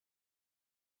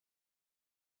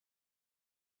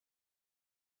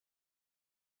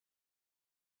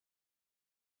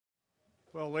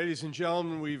Well, ladies and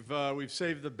gentlemen, we've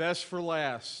saved the best for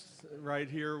last right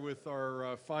here with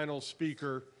our final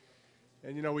speaker.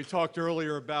 And you know, we talked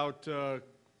earlier about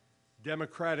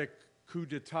democratic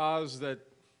coups d'etats that,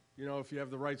 you know, if you have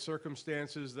the right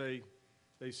circumstances, they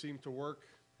seem to work.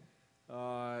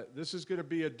 This is going to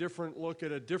be a different look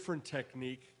at a different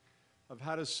technique of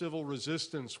how does civil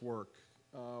resistance work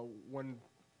when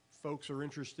folks are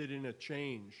interested in a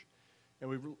change. And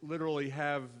we literally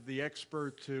have the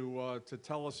expert to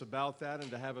tell us about that and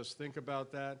to have us think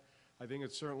about that. I think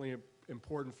it's certainly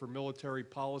important for military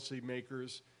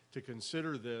policymakers to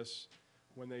consider this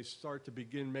when they start to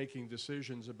begin making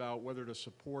decisions about whether to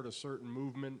support a certain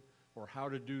movement or how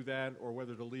to do that or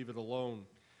whether to leave it alone.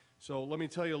 So let me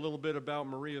tell you a little bit about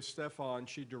Maria Stephan.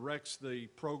 She directs the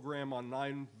program on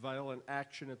nonviolent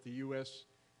action at the U.S.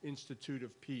 Institute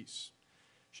of Peace.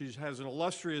 She has an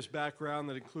illustrious background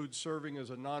that includes serving as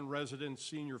a non-resident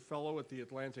senior fellow at the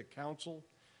Atlantic Council,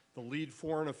 the lead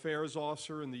foreign affairs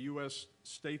officer in the U.S.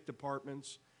 State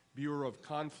Department's Bureau of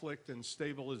Conflict and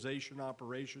Stabilization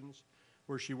Operations,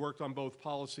 where she worked on both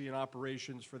policy and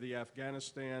operations for the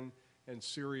Afghanistan and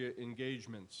Syria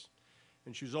engagements.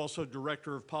 And she's also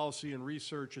Director of Policy and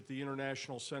Research at the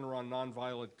International Center on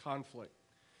Nonviolent Conflict.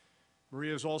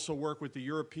 Maria has also worked with the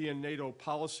European NATO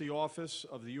Policy Office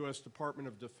of the U.S. Department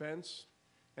of Defense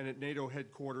and at NATO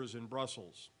headquarters in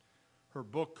Brussels. Her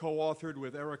book, co-authored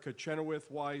with Erica Chenoweth,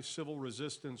 Why Civil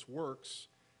Resistance Works,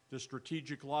 The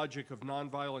Strategic Logic of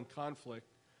Nonviolent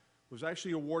Conflict, was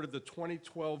actually awarded the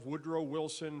 2012 Woodrow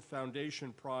Wilson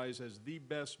Foundation Prize as the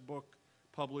best book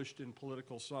published in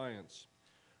political science.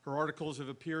 Her articles have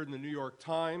appeared in the New York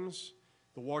Times,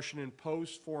 the Washington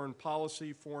Post, Foreign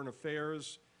Policy, Foreign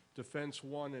Affairs, Defense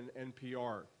One, and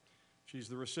NPR. She's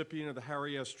the recipient of the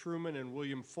Harry S. Truman and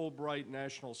William Fulbright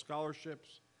National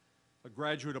Scholarships, a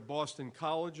graduate of Boston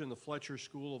College and the Fletcher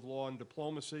School of Law and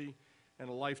Diplomacy, and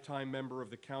a lifetime member of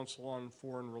the Council on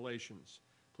Foreign Relations.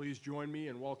 Please join me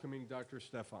in welcoming Dr.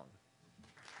 Stephan.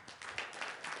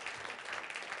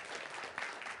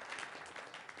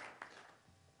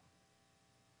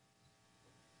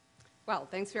 Well,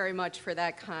 thanks very much for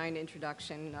that kind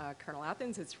introduction, Colonel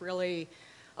Athens. It's really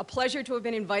a pleasure to have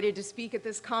been invited to speak at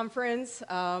this conference.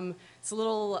 It's a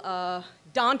little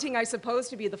daunting, I suppose,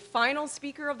 to be the final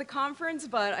speaker of the conference,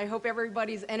 but I hope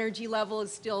everybody's energy level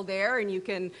is still there and you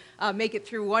can make it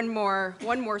through one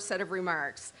more set of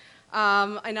remarks.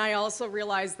 And I also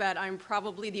realize that I'm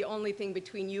probably the only thing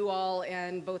between you all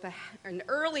and both an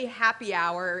early happy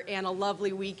hour and a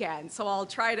lovely weekend. So I'll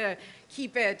try to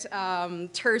keep it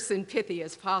terse and pithy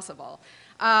as possible.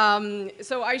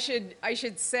 So I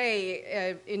should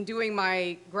say, in doing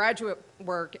my graduate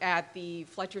work at the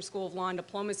Fletcher School of Law and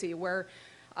Diplomacy, where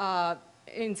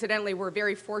incidentally, we're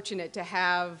very fortunate to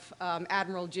have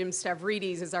Admiral Jim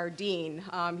Stavridis as our dean.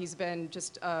 He's been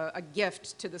just a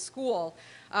gift to the school.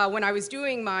 When I was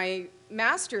doing my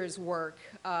master's work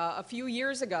a few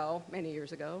years ago, many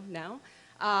years ago now,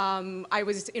 I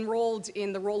was enrolled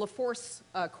in the Role of Force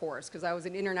course because I was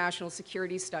an international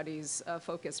security studies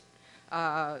focused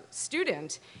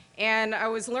student, and I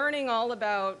was learning all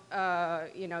about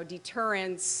you know,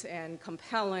 deterrence and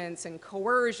compellence and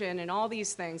coercion and all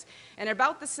these things. And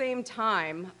about the same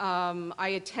time, I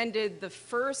attended the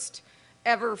first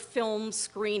ever film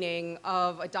screening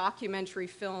of a documentary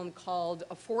film called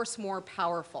A Force More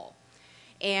Powerful.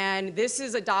 And this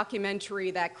is a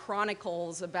documentary that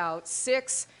chronicles about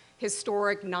 6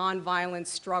 historic nonviolent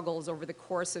struggles over the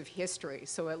course of history.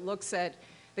 So it looks at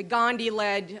the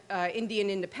Ghandi-led Indian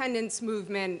independence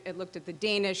movement. It looked at the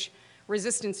Danish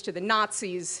resistance to the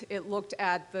Nazis. It looked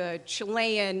at the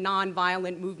Chilean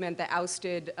nonviolent movement that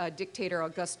ousted dictator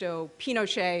Augusto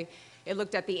Pinochet. It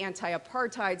looked at the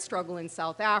anti-apartheid struggle in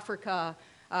South Africa.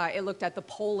 It looked at the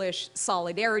Polish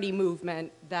solidarity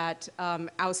movement that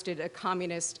ousted a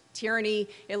communist tyranny.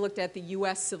 It looked at the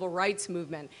US civil rights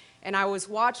movement. And I was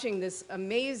watching this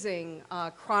amazing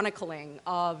chronicling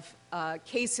of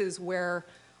cases where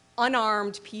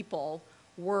unarmed people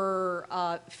were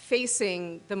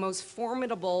facing the most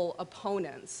formidable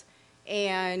opponents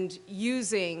and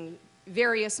using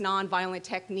various nonviolent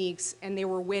techniques, and they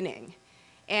were winning.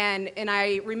 And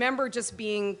I remember just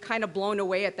being kind of blown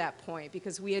away at that point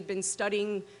because we had been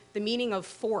studying the meaning of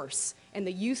force and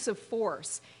the use of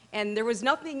force. And there was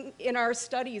nothing in our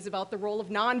studies about the role of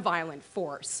nonviolent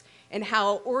force and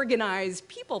how organized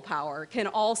people power can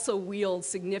also wield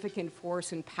significant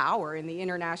force and power in the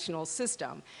international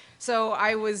system. So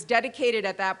I was dedicated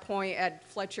at that point at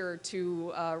Fletcher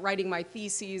to writing my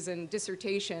theses and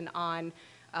dissertation on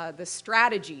the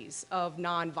strategies of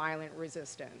nonviolent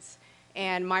resistance.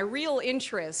 And my real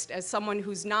interest, as someone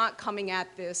who's not coming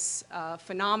at this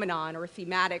phenomenon or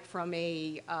thematic from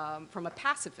a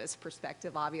pacifist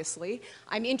perspective, obviously,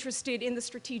 I'm interested in the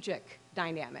strategic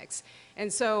dynamics.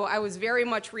 And so I was very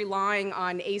much relying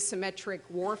on asymmetric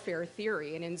warfare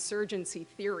theory and insurgency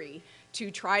theory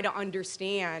to try to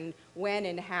understand when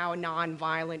and how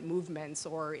nonviolent movements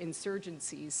or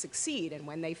insurgencies succeed and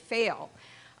when they fail.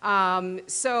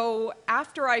 So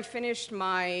after I finished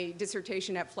my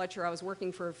dissertation at Fletcher, I was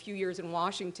working for a few years in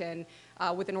Washington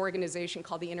with an organization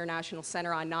called the International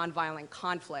Center on Nonviolent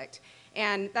Conflict.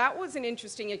 And that was an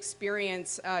interesting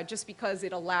experience just because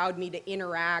it allowed me to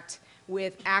interact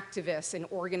with activists and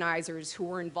organizers who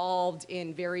were involved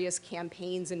in various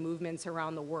campaigns and movements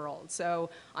around the world. So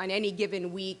on any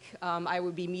given week, I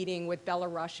would be meeting with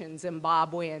Belarusians,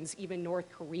 Zimbabweans, even North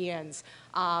Koreans,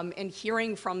 and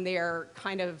hearing from their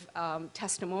kind of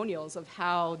testimonials of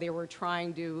how they were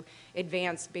trying to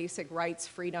advance basic rights,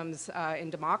 freedoms,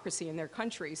 and democracy in their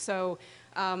country. So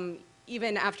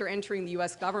even after entering the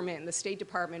US government and the State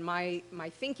Department, my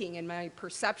thinking and my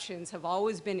perceptions have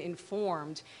always been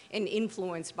informed and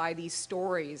influenced by these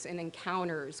stories and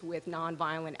encounters with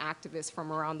nonviolent activists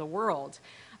from around the world.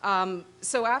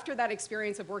 So after that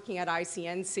experience of working at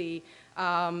ICNC,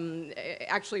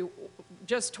 actually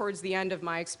just towards the end of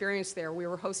my experience there, we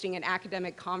were hosting an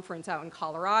academic conference out in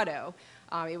Colorado.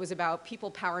 It was about people,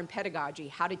 power, and pedagogy,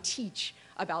 how to teach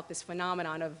about this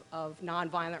phenomenon of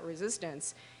nonviolent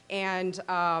resistance. And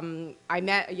I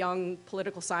met a young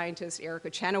political scientist, Erica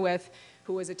Chenoweth,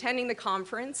 who was attending the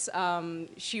conference.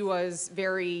 She was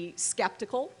very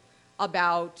skeptical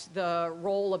about the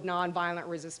role of nonviolent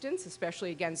resistance,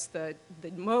 especially against the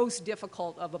most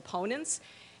difficult of opponents,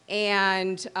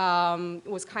 and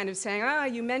was kind of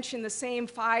saying, you mentioned the same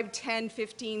 5, 10,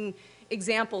 15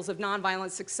 examples of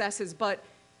nonviolent successes, but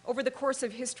over the course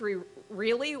of history,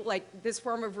 really, like this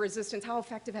form of resistance, how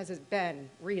effective has it been,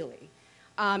 really?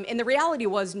 And the reality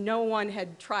was no one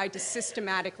had tried to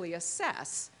systematically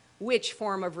assess which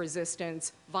form of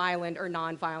resistance, violent or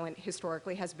nonviolent,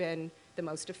 historically has been the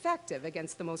most effective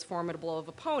against the most formidable of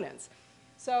opponents.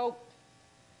 So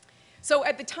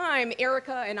at the time,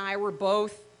 Erica and I were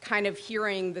both kind of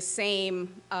hearing the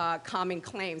same common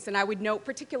claims. And I would note,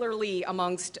 particularly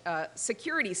amongst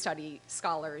security study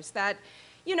scholars, that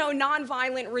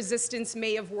nonviolent resistance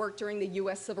may have worked during the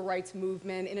US civil rights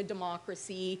movement in a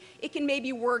democracy. It can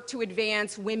maybe work to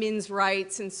advance women's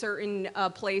rights in certain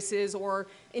places or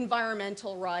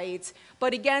environmental rights,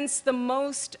 but against the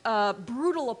most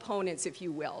brutal opponents, if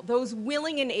you will, those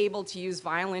willing and able to use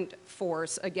violent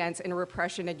force against and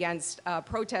repression against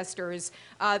protesters,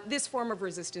 this form of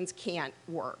resistance can't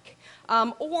work.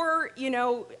 Or,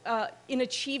 in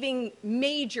achieving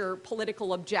major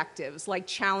political objectives like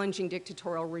challenging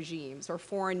dictatorial regimes or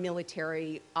foreign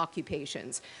military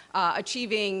occupations,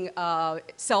 achieving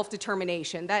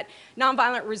self-determination, that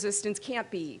nonviolent resistance can't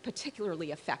be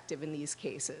particularly effective in these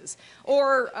cases.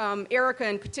 Or Erica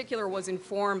in particular was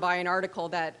informed by an article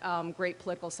that great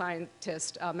political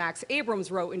scientist Max Abrams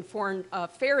wrote in Foreign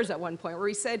Affairs at one point, where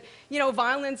he said,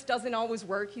 violence doesn't always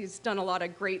work. He's done a lot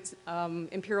of great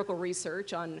empirical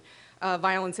research on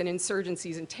violence and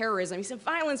insurgencies and terrorism. He said,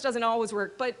 violence doesn't always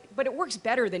work, but it works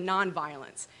better than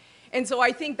nonviolence. And so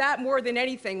I think that more than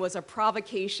anything was a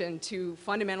provocation to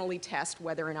fundamentally test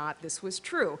whether or not this was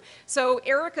true. So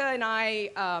Erica and I,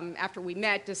 after we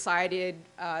met, decided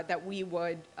that we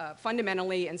would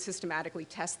fundamentally and systematically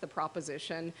test the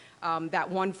proposition that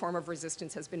one form of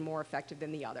resistance has been more effective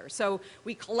than the other. So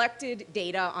we collected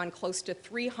data on close to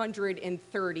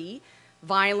 330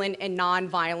 violent and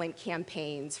nonviolent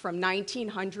campaigns from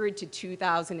 1900 to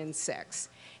 2006.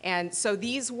 And so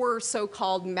these were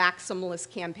so-called maximalist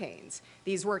campaigns.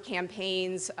 These were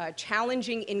campaigns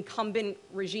challenging incumbent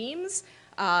regimes,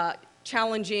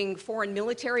 challenging foreign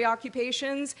military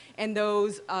occupations, and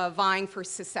those vying for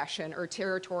secession or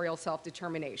territorial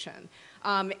self-determination.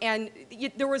 And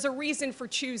there was a reason for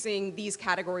choosing these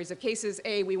categories of cases.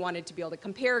 A, we wanted to be able to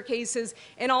compare cases,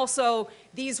 and also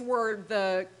these were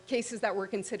the cases that were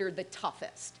considered the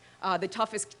toughest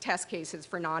test cases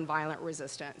for nonviolent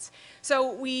resistance.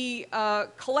 So we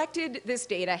collected this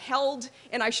data, held,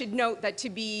 and I should note that to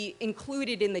be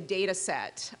included in the data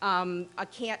set,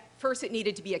 first it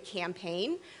needed to be a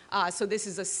campaign. So this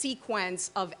is a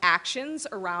sequence of actions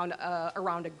around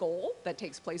a goal that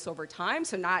takes place over time,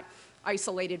 so not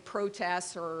isolated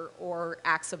protests or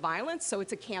acts of violence. So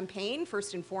it's a campaign,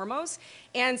 first and foremost.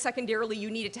 And secondarily,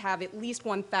 you needed to have at least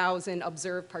 1,000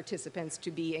 observed participants to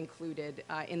be included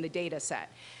in the data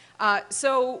set.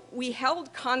 So we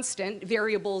held constant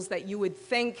variables that you would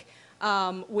think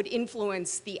would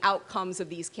influence the outcomes of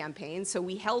these campaigns. So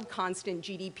we held constant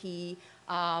GDP,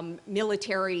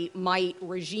 military might,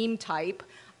 regime type,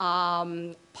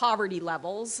 poverty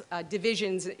levels,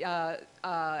 divisions,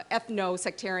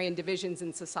 ethno-sectarian divisions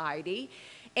in society.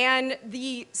 And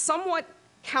the somewhat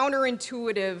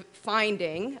counterintuitive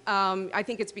finding, I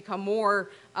think it's become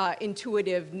more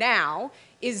intuitive now,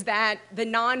 is that the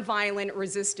nonviolent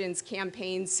resistance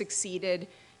campaigns succeeded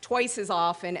twice as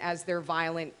often as their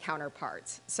violent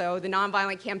counterparts. So the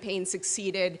nonviolent campaigns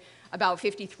succeeded about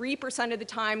 53% of the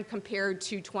time compared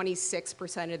to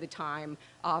 26% of the time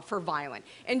for violent.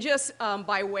 And just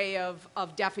by way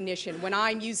of definition, when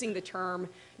I'm using the term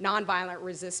nonviolent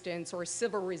resistance or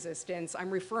civil resistance,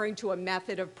 I'm referring to a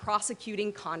method of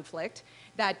prosecuting conflict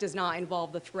that does not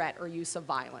involve the threat or use of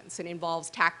violence. It involves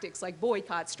tactics like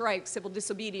boycott, strikes, civil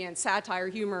disobedience, satire,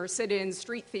 humor, sit-ins,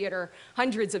 street theater,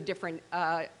 hundreds of different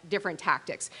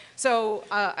tactics. So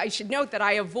I should note that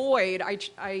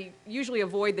I usually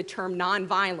avoid the term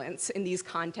nonviolence in these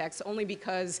contexts only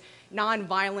because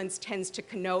nonviolence tends to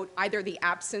connote either the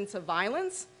absence of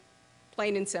violence,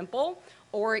 plain and simple,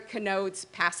 or it connotes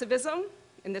passivism,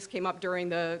 and this came up during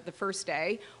the first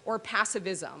day, or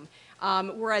passivism.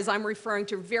 Whereas I'm referring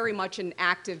to very much an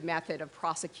active method of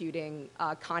prosecuting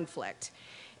conflict.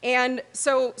 And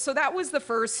so that was the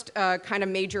first kind of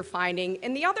major finding.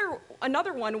 And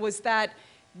another one was that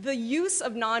the use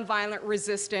of nonviolent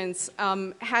resistance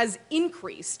has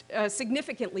increased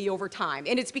significantly over time,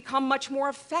 and it's become much more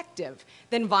effective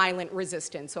than violent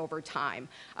resistance over time.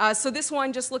 So this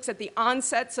one just looks at the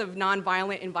onsets of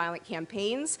nonviolent and violent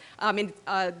campaigns.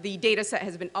 The data set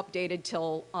has been updated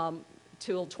till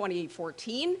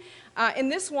 2014. And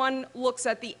this one looks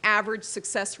at the average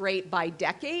success rate by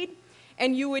decade.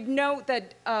 And you would note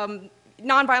that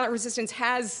nonviolent resistance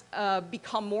has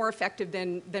become more effective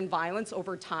than violence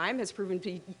over time, has proven to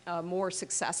be more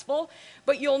successful.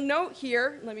 But you'll note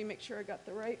here, let me make sure I got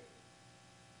the right.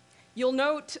 You'll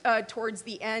note towards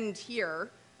the end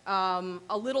here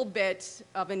a little bit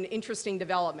of an interesting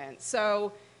development.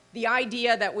 So the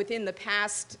idea that within the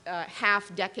past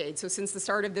half decade, so since the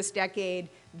start of this decade,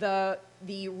 the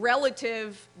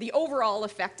overall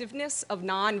effectiveness of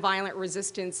nonviolent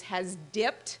resistance has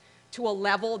dipped to a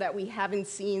level that we haven't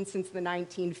seen since the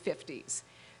 1950s.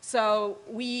 So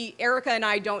Erica and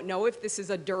I don't know if this is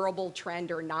a durable trend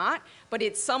or not, but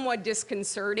it's somewhat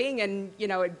disconcerting, and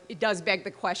it does beg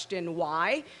the question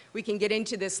why. We can get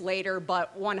into this later,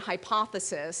 but one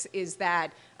hypothesis is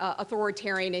that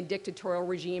authoritarian and dictatorial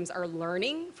regimes are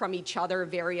learning from each other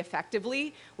very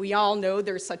effectively. We all know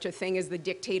there's such a thing as the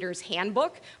dictator's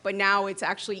handbook, but now it's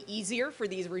actually easier for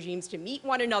these regimes to meet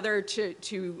one another,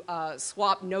 to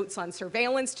swap notes on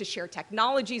surveillance, to share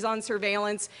technologies on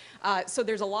surveillance. So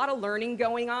there's a lot of learning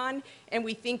going on, and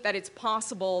we think that it's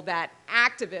possible that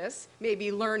activists may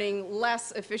be learning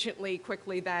less efficiently,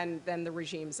 quickly than the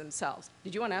regimes themselves.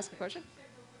 Did you want to ask a question?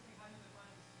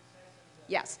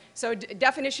 Yes. So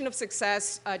definition of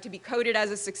success, to be coded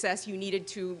as a success, you needed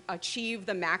to achieve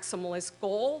the maximalist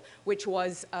goal, which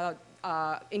was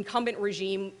incumbent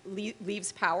regime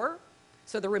leaves power.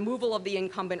 So the removal of the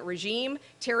incumbent regime,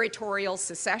 territorial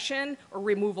secession, or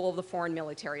removal of the foreign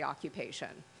military occupation.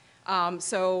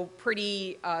 So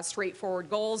pretty straightforward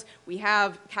goals. We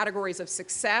have categories of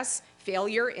success,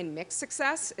 failure, and mixed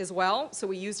success as well. So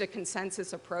we used a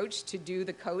consensus approach to do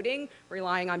the coding,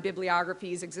 relying on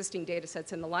bibliographies, existing data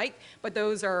sets, and the like. But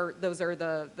those are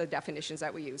the definitions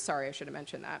that we use. Sorry, I should have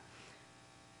mentioned that.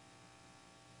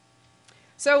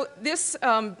 So this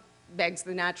begs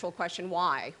the natural question,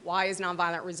 why? Why has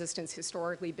nonviolent resistance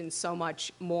historically been so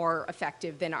much more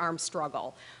effective than armed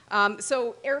struggle?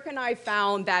 So Eric and I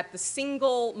found that the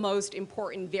single most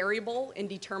important variable in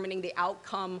determining the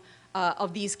outcome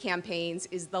of these campaigns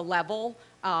is the level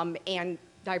and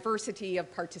diversity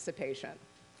of participation.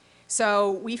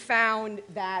 So we found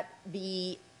that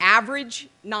the average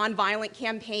nonviolent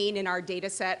campaign in our data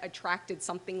set attracted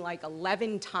something like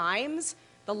 11 times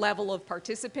the level of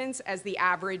participants as the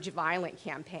average violent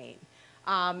campaign.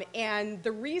 And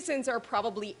the reasons are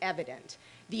probably evident.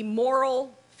 The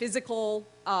moral, physical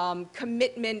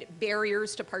commitment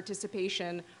barriers to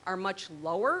participation are much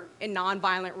lower in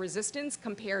nonviolent resistance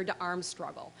compared to armed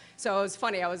struggle. So it was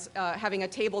funny, I was having a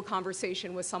table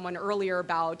conversation with someone earlier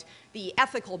about the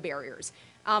ethical barriers.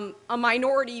 A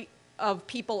minority of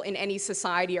people in any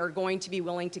society are going to be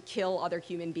willing to kill other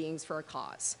human beings for a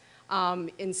cause.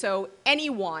 And so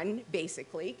anyone,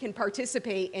 basically, can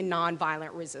participate in nonviolent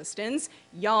resistance,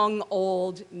 young,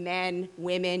 old, men,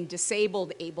 women,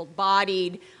 disabled,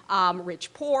 able-bodied,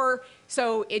 rich, poor.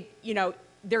 So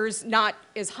there's not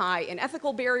as high an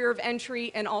ethical barrier of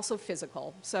entry and also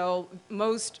physical. So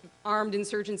most armed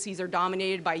insurgencies are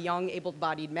dominated by young,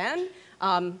 able-bodied men.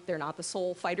 They're not the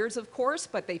sole fighters, of course,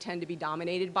 but they tend to be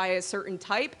dominated by a certain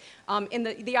type. And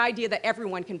the idea that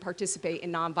everyone can participate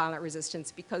in nonviolent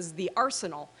resistance because the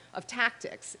arsenal of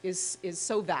tactics is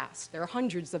so vast. There are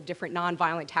hundreds of different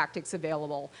nonviolent tactics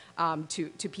available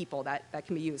to people that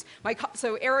can be used.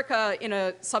 So Erica, in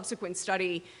a subsequent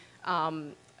study,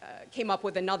 came up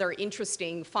with another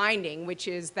interesting finding, which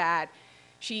is that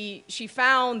she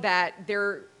found that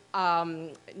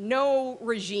no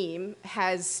regime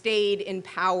has stayed in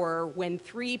power when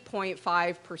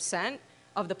 3.5%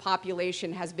 of the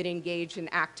population has been engaged in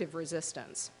active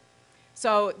resistance.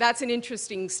 So that's an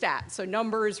interesting stat. So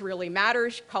numbers really matter.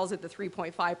 She calls it the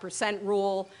 3.5%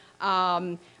 rule.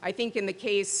 I think in the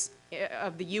case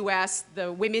of the US,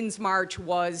 the Women's March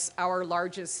was our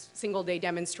largest single-day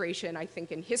demonstration, I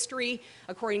think, in history,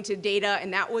 according to data,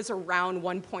 and that was around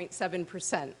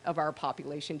 1.7% of our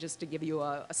population, just to give you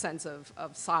a sense of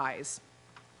size.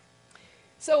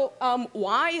 So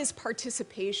why is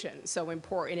participation so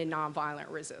important in nonviolent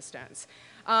resistance?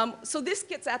 So this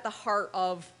gets at the heart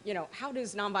of, how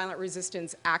does nonviolent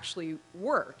resistance actually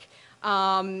work?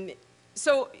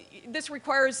 So this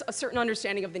requires a certain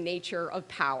understanding of the nature of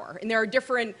power, and there are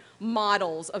different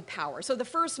models of power. So the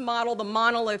first model, the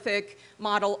monolithic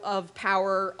model of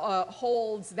power,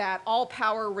 holds that all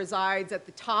power resides at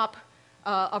the top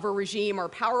of a regime or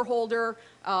power holder.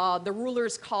 The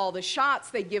rulers call the shots,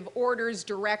 they give orders,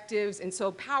 directives, and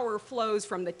so power flows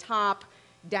from the top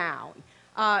down.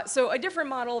 So a different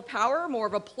model of power, more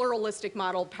of a pluralistic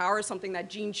model of power, something that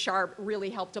Gene Sharp really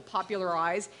helped to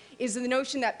popularize, is the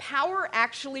notion that power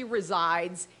actually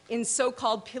resides in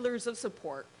so-called pillars of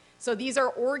support. So these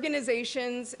are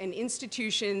organizations and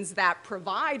institutions that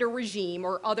provide a regime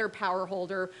or other power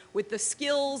holder with the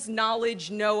skills, knowledge,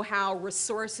 know-how,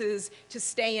 resources to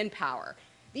stay in power.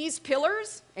 These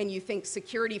pillars, and you think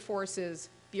security forces,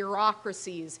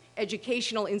 bureaucracies,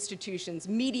 educational institutions,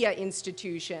 media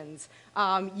institutions,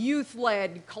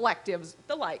 youth-led collectives,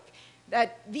 the like,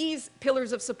 that these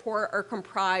pillars of support are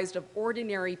comprised of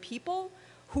ordinary people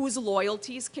whose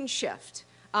loyalties can shift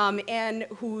and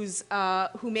who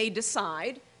may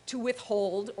decide to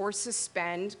withhold or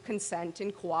suspend consent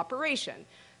and cooperation.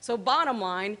 So bottom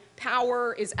line,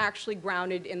 power is actually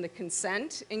grounded in the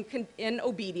consent and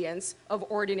obedience of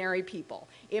ordinary people.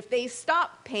 If they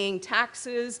stop paying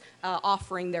taxes,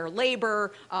 offering their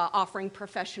labor, offering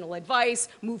professional advice,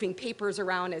 moving papers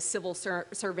around as civil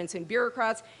servants and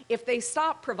bureaucrats, if they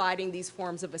stop providing these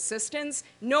forms of assistance,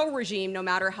 no regime, no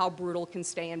matter how brutal, can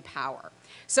stay in power.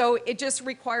 So it just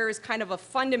requires kind of a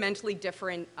fundamentally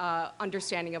different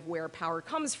understanding of where power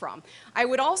comes from. I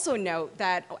would also note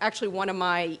that actually one of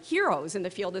my heroes in the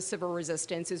field of civil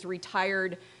resistance is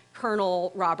retired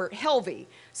Colonel Robert Helvey.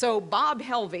 So Bob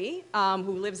Helvey,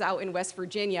 who lives out in West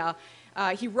Virginia,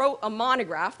 he wrote a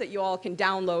monograph that you all can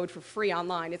download for free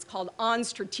online. It's called On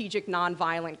Strategic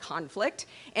Nonviolent Conflict.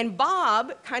 And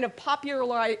Bob kind of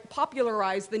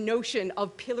popularized the notion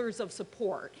of pillars of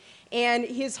support. And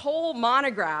his whole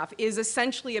monograph is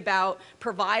essentially about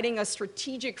providing a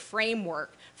strategic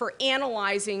framework for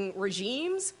analyzing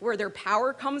regimes, where their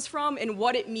power comes from, and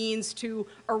what it means to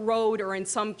erode or in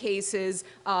some cases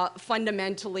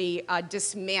fundamentally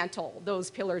dismantle those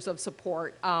pillars of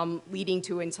support, leading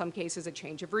to, in some cases, a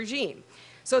change of regime.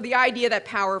 So the idea that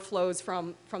power flows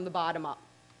from the bottom up.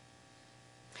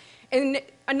 And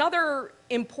another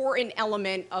important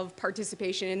element of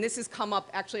participation, and this has come up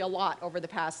actually a lot over the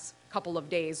past couple of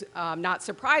days, not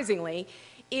surprisingly,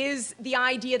 is the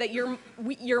idea that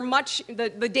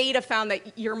the data found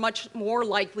that you're much more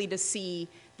likely to see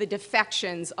the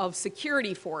defections of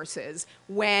security forces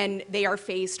when they are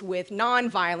faced with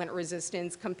nonviolent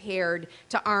resistance compared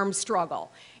to armed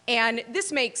struggle. And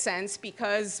this makes sense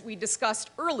because we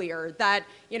discussed earlier that,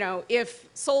 if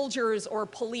soldiers or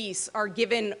police are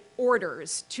given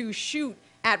orders to shoot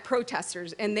at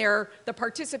protesters and the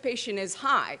participation is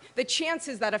high, the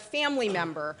chances that a family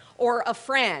member or a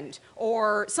friend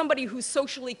or somebody who's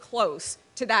socially close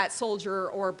to that soldier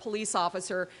or police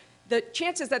officer, the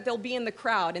chances that they'll be in the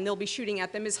crowd and they'll be shooting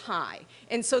at them is high.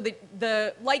 And so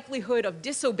the likelihood of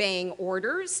disobeying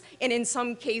orders and in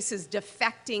some cases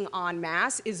defecting en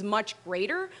masse is much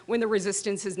greater when the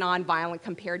resistance is nonviolent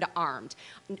compared to armed.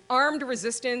 Armed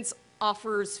resistance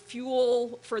offers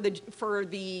fuel for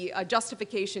the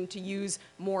justification to use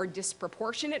more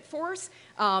disproportionate force.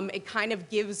 It kind of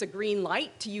gives a green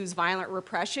light to use violent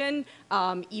repression,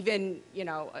 even,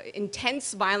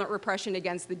 intense violent repression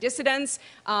against the dissidents,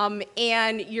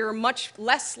 and you're much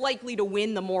less likely to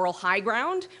win the moral high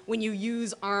ground when you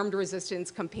use armed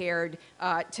resistance compared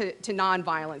to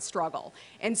nonviolent struggle.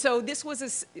 And so this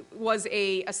was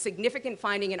a significant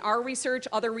finding in our research.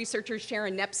 Other researchers,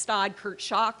 Sharon Nepstad, Kurt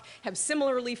Schock, have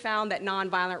similarly found that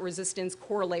nonviolent resistance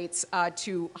correlates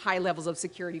to high levels of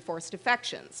security force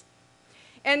defections.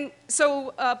 And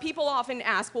so people often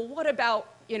ask, well, what about,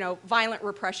 violent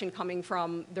repression coming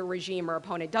from the regime or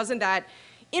opponent? Doesn't that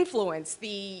influence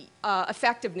the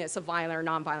effectiveness of violent or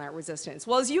nonviolent resistance?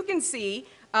 Well, as you can see,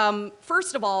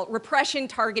 first of all, repression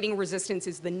targeting resistance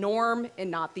is the norm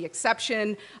and not the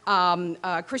exception.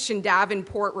 Christian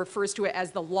Davenport refers to it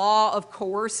as the law of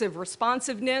coercive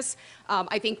responsiveness.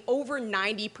 I think over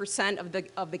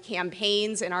 90% of the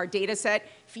campaigns in our data set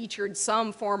featured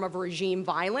some form of regime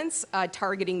violence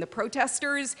targeting the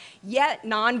protesters, yet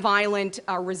nonviolent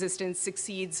resistance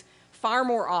succeeds far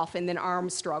more often than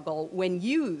armed struggle when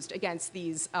used against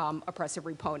these oppressive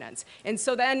opponents. And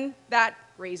so then that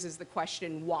raises the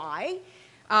question, why?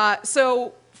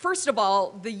 So first of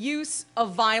all, the use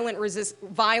of violent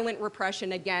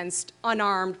repression against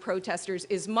unarmed protesters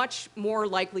is much more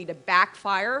likely to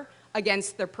backfire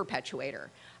against the perpetuator.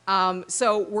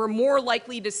 So we're more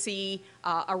likely to see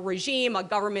a regime, a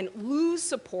government lose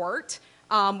support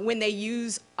when they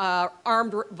use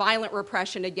armed violent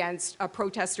repression against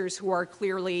protesters who are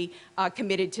clearly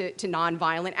committed to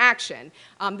nonviolent action.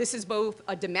 This is both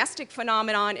a domestic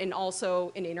phenomenon and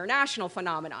also an international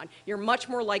phenomenon. You're much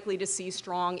more likely to see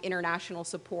strong international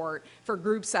support for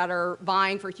groups that are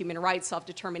vying for human rights,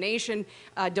 self-determination,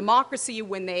 democracy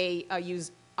when they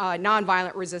use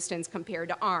nonviolent resistance compared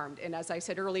to armed. And as I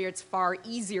said earlier, it's far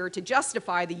easier to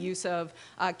justify the use of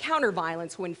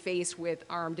counter-violence when faced with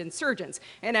armed insurgents.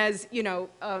 And as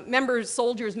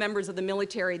soldiers, members of the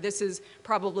military, this is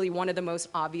probably one of the most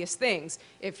obvious things.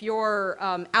 If you're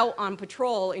out on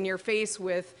patrol and you're faced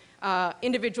with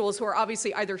individuals who are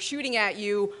obviously either shooting at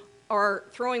you or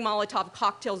throwing Molotov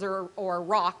cocktails or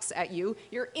rocks at you,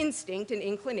 your instinct and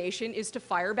inclination is to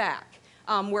fire back.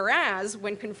 Whereas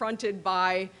when confronted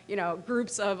by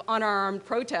groups of unarmed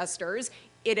protesters,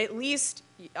 it at least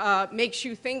makes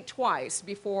you think twice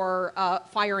before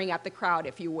firing at the crowd,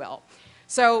 if you will.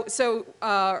 So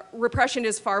repression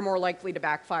is far more likely to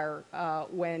backfire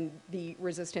when the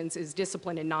resistance is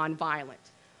disciplined and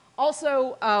nonviolent.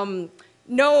 Also,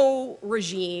 no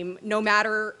regime, no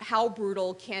matter how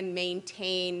brutal, can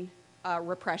maintain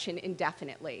repression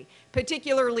indefinitely,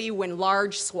 particularly when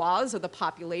large swaths of the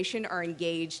population are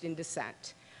engaged in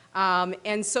dissent.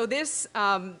 And so this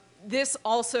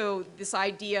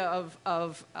idea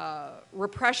of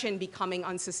repression becoming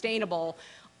unsustainable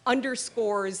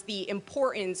underscores the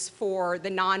importance for the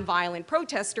nonviolent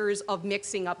protesters of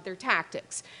mixing up their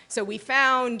tactics. So we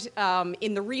found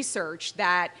in the research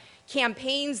that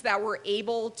campaigns that were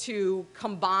able to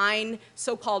combine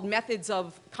so-called methods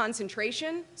of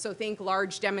concentration, so think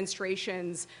large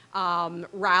demonstrations,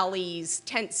 rallies,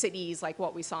 tent cities like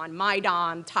what we saw in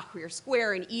Maidan, Tahrir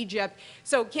Square in Egypt.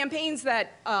 So campaigns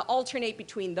that alternate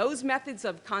between those methods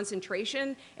of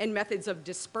concentration and methods of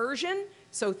dispersion.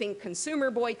 So think consumer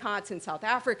boycotts in South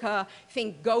Africa,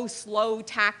 think go slow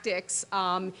tactics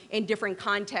in different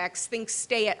contexts, think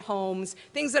stay at homes,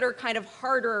 things that are kind of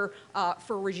harder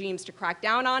for regimes to crack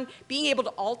down on. Being able to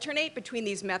alternate between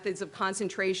these methods of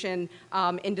concentration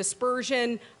and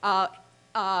dispersion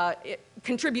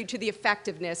contribute to the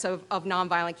effectiveness of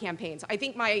nonviolent campaigns. I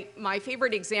think my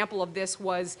favorite example of this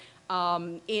was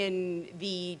in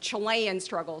the Chilean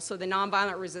struggle, so the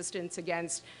nonviolent resistance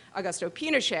against Augusto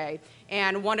Pinochet.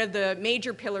 And one of the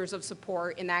major pillars of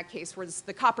support in that case was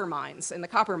the copper mines and the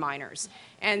copper miners.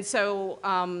 And so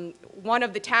one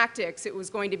of the tactics, it was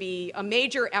going to be a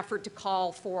major effort to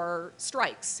call for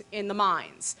strikes in the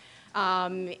mines.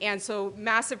 And so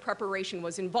massive preparation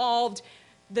was involved.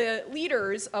 The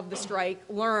leaders of the strike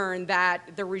learned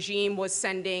that the regime was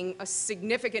sending a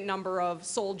significant number of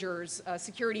soldiers,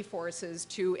 security forces,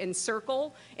 to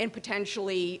encircle and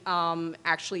potentially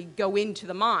actually go into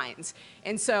the mines.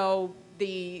 And so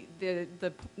the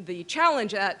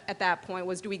challenge at that point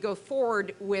was, do we go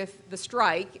forward with the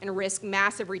strike and risk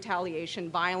massive retaliation,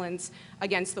 violence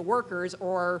against the workers,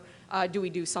 or do we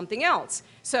do something else?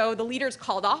 So the leaders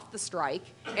called off the strike,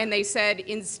 and they said,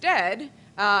 instead,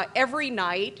 every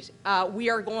night,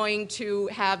 we are going to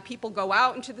have people go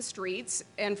out into the streets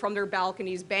and from their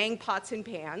balconies bang pots and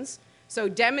pans, so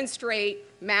demonstrate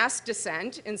mass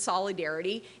dissent and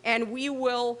solidarity, and we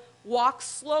will walk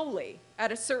slowly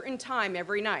at a certain time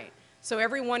every night. So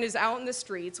everyone is out in the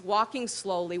streets walking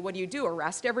slowly. What do?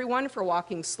 Arrest everyone for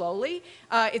walking slowly?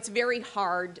 It's very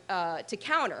hard to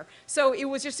counter. So it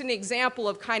was just an example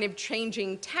of kind of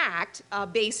changing tact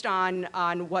based on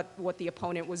what the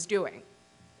opponent was doing.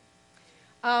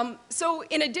 So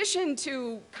in addition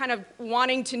to kind of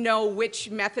wanting to know which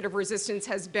method of resistance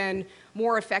has been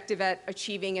more effective at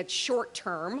achieving its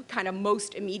short-term, kind of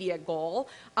most immediate goal,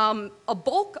 a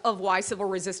bulk of why civil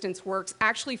resistance works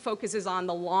actually focuses on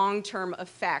the long-term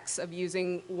effects of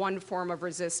using one form of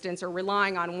resistance or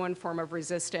relying on one form of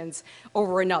resistance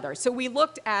over another. So we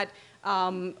looked at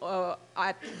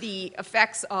the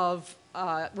effects of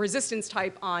resistance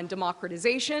type on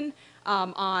democratization,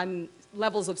 on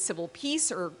levels of civil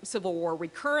peace or civil war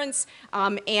recurrence,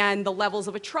 and the levels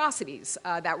of atrocities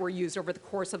that were used over the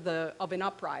course of an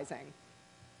uprising.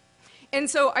 And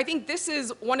so I think this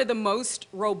is one of the most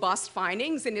robust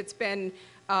findings, and it's been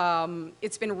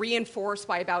reinforced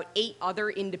by about 8 other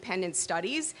independent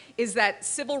studies, is that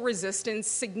civil resistance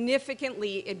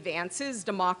significantly advances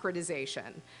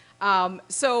democratization.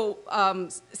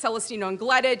 Celestino and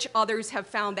Gleditsch, others have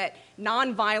found that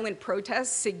nonviolent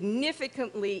protests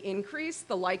significantly increase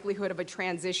the likelihood of a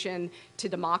transition to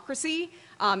democracy.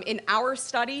 In our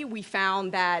study, we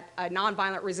found that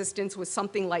nonviolent resistance was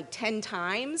something like 10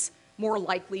 times more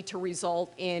likely to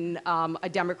result in a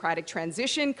democratic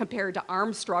transition compared to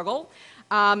armed struggle.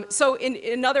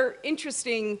 Another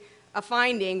interesting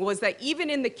finding was that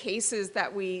even in the cases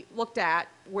that we looked at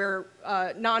where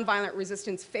nonviolent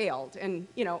resistance failed, and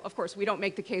of course we don't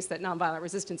make the case that nonviolent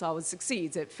resistance always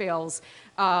succeeds. It fails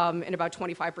in about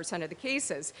 25% of the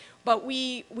cases. But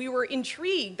we were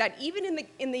intrigued that even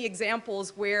in the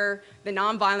examples where the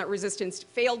nonviolent resistance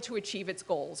failed to achieve its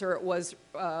goals or it was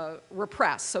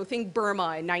repressed, so think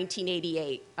Burma in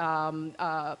 1988,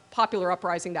 popular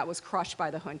uprising that was crushed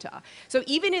by the junta. So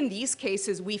even in these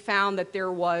cases, we found that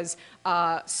there was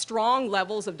strong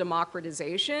levels of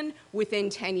democratization within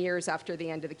 10 years after the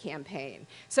end of the campaign.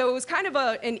 So it was kind of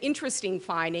an interesting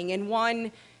finding, and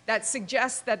one that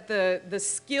suggests that the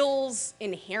skills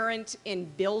inherent in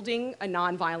building a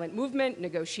nonviolent movement,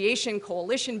 negotiation,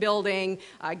 coalition building,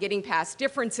 getting past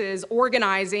differences,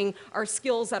 organizing, are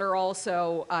skills that are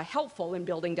also helpful in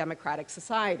building democratic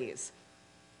societies.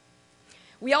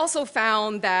 We also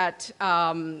found that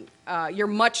you're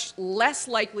much less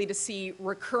likely to see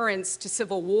recurrence to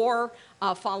civil war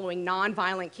following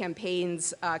nonviolent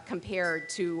campaigns compared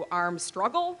to armed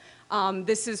struggle.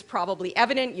 This is probably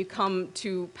evident. You come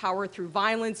to power through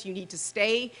violence. You need to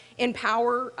stay in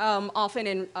power often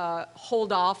and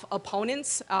hold off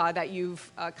opponents that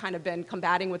you've kind of been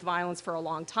combating with violence for a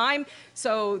long time.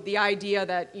 So the idea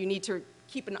that you need to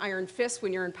keep an iron fist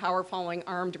when you're in power following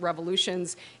armed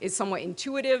revolutions is somewhat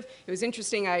intuitive. It was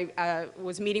interesting, I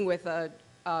was meeting with a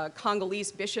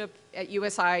Congolese bishop at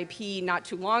USIP not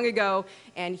too long ago,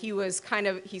 and he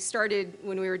started,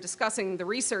 when we were discussing the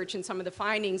research and some of the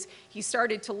findings, he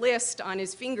started to list on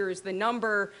his fingers the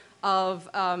number of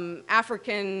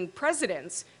African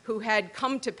presidents who had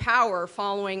come to power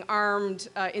following armed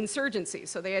insurgencies.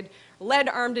 So they had led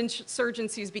armed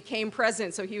insurgencies, became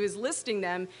president, so he was listing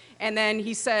them, and then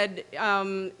he said,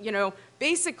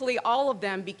 basically all of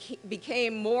them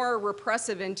became more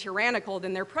repressive and tyrannical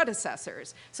than their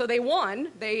predecessors. So they won,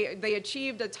 they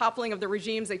achieved a toppling of the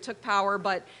regimes, they took power,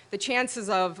 but the chances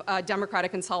of democratic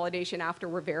consolidation after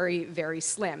were very, very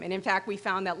slim. And in fact, we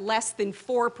found that less than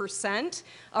 4%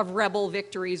 of rebel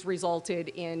victories resulted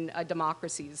in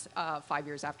democracies 5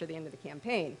 years after the end of the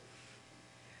campaign.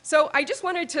 So I just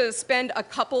wanted to spend a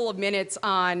couple of minutes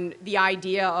on the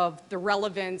idea of the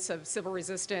relevance of civil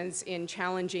resistance in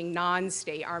challenging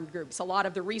non-state armed groups. A lot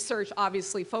of the research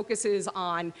obviously focuses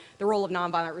on the role of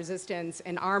nonviolent resistance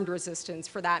and armed resistance,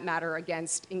 for that matter,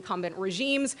 against incumbent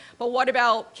regimes. But what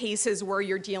about cases where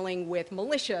you're dealing with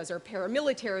militias or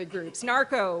paramilitary groups,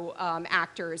 narco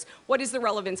actors? What is the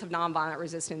relevance of nonviolent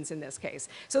resistance in this case?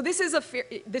 So this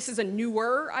is a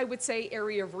newer, I would say,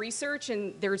 area of research,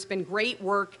 and there's been great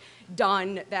work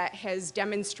done that has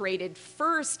demonstrated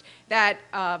first that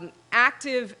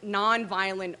active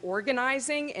nonviolent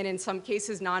organizing, and in some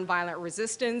cases nonviolent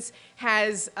resistance,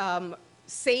 has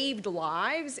saved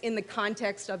lives in the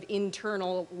context of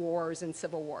internal wars and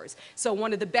civil wars. So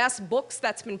one of the best books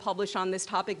that's been published on this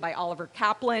topic by Oliver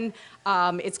Kaplan,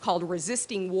 it's called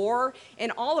Resisting War.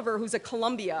 And Oliver, who's a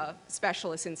Columbia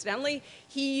specialist incidentally,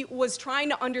 he was trying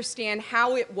to understand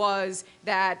how it was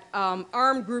that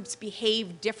armed groups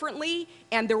behave differently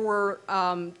and there were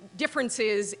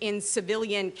differences in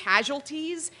civilian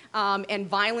casualties and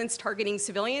violence targeting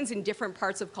civilians in different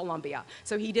parts of Colombia.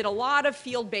 So he did a lot of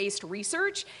field-based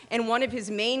research, and one of his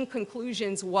main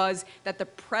conclusions was that the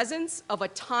presence of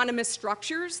autonomous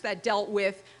structures that dealt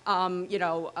with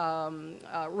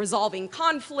resolving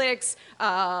conflicts,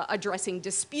 addressing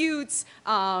disputes,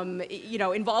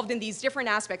 involved in these different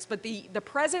aspects, but the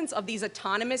presence of these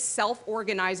autonomous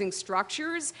self-organizing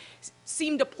structures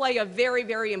seemed to play a very,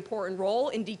 very important role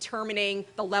in determining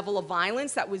the level of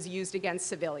violence that was used against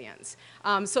civilians.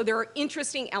 So there are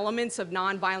interesting elements of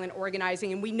nonviolent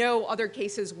organizing, and we know other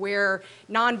cases where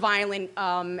nonviolent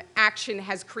action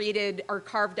has created or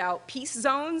carved out peace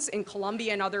zones in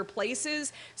Colombia and other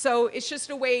places. So it's just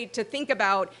a way to think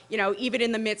about, even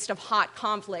in the midst of hot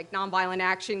conflict, nonviolent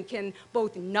action can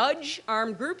both nudge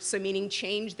armed groups, so meaning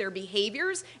change their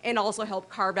behaviors, and also help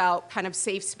carve out kind of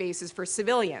safe spaces for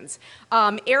civilians.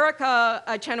 Erica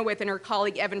Chenoweth and her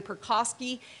colleague Evan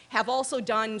Perkowski have also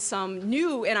done some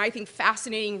new and I think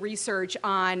fascinating research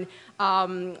on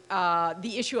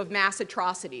the issue of mass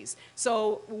atrocities.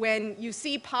 So when you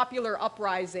see popular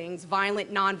uprisings,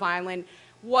 violent, nonviolent,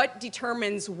 what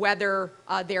determines whether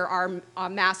there are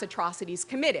mass atrocities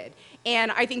committed?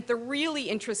 And I think the really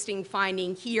interesting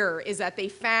finding here is that they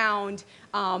found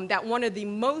that one of the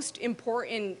most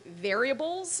important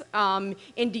variables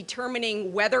in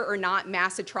determining whether or not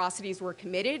mass atrocities were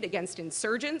committed against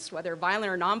insurgents, whether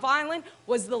violent or nonviolent,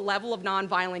 was the level of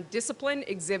nonviolent discipline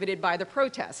exhibited by the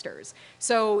protesters.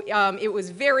 So it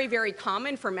was very, very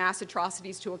common for mass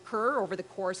atrocities to occur over the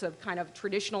course of kind of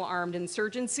traditional armed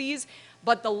insurgencies,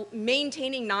 but the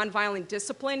maintaining nonviolent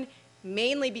discipline,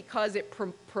 mainly because it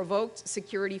provoked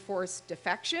security force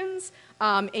defections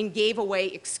and gave away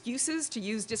excuses to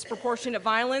use disproportionate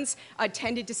violence,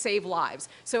 tended to save lives.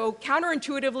 So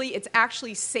counterintuitively, it's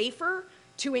actually safer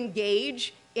to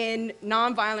engage in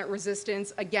nonviolent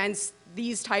resistance against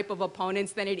these type of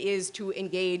opponents than it is to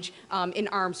engage in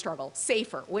armed struggle.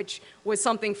 Safer, which was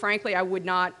something, frankly, I would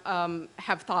not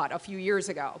have thought a few years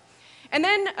ago. And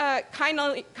then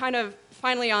kind of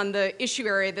finally on the issue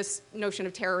area, this notion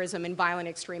of terrorism and violent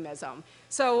extremism.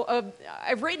 So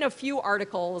I've written a few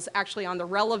articles actually on the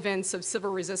relevance of civil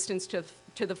resistance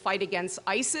to the fight against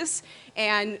ISIS,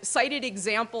 and cited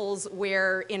examples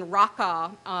where in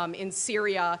Raqqa in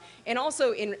Syria, and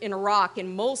also in Iraq,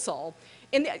 in Mosul,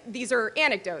 and these are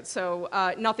anecdotes, so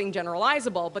nothing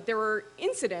generalizable, but there were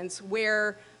incidents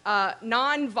where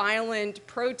nonviolent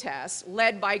protests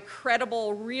led by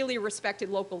credible, really respected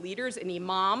local leaders, an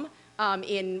imam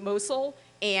in Mosul,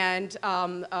 and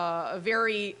a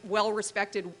very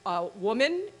well-respected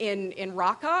woman in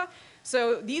Raqqa.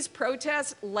 So these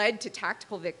protests led to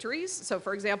tactical victories. So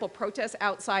for example, protests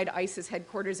outside ISIS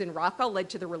headquarters in Raqqa led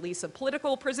to the release of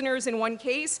political prisoners in one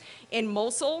case. In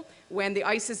Mosul, when the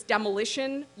ISIS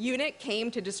demolition unit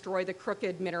came to destroy the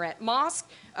crooked minaret mosque,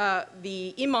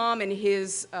 the imam and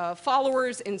his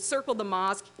followers encircled the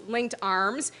mosque, linked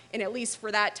arms, and at least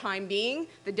for that time being,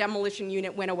 the demolition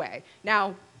unit went away.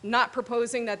 Now, not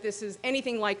proposing that this is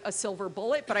anything like a silver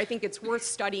bullet, but I think it's worth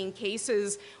studying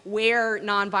cases where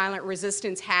nonviolent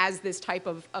resistance has this type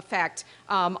of effect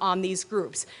on these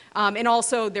groups. And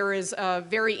also there is a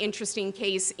very interesting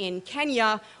case in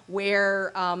Kenya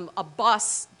where a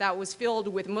bus that was filled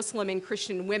with Muslim and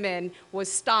Christian women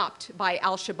was stopped by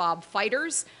al-Shabaab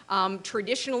fighters.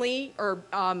 Traditionally, or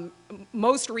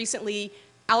most recently,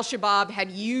 al-Shabaab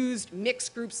had used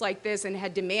mixed groups like this and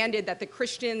had demanded that the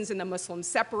Christians and the Muslims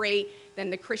separate. Then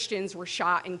the Christians were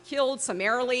shot and killed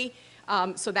summarily.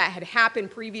 So that had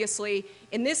happened previously.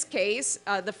 In this case,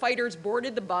 the fighters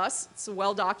boarded the bus, it's a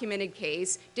well-documented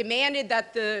case, demanded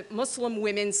that the Muslim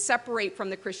women separate from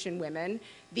the Christian women.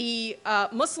 The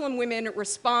Muslim women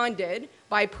responded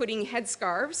by putting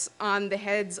headscarves on the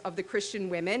heads of the Christian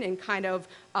women and kind of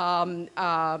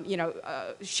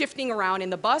shifting around in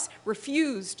the bus,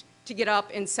 refused to get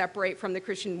up and separate from the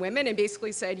Christian women, and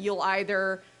basically said, you'll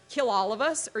either kill all of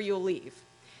us or you'll leave.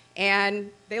 And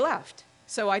they left.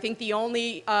 So I think the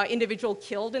only individual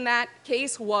killed in that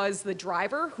case was the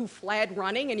driver, who fled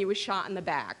running, and he was shot in the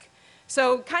back.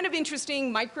 So kind of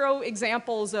interesting micro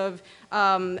examples of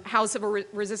how civil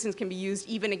resistance can be used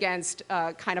even against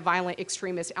kind of violent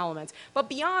extremist elements. But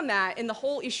beyond that, in the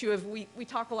whole issue of, we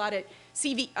talk a lot at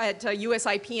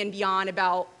USIP and beyond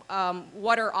about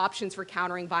what are options for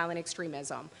countering violent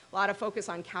extremism. A lot of focus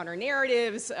on counter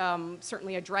narratives,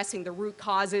 certainly addressing the root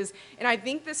causes. And I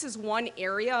think this is one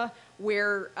area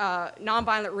where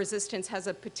nonviolent resistance has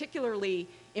a particularly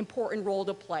important role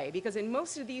to play, because in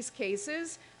most of these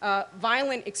cases,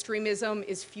 violent extremism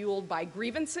is fueled by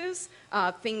grievances,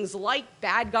 things like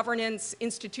bad governance,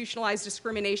 institutionalized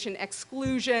discrimination,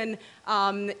 exclusion,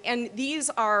 and these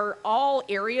are all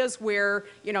areas where,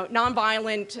 you know,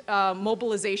 nonviolent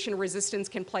mobilization resistance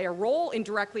can play a role in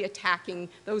directly attacking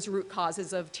those root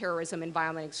causes of terrorism and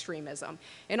violent extremism.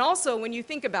 And also, when you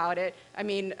think about it, I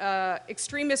mean,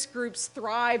 extremist groups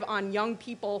thrive on young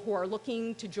people who are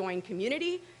looking to join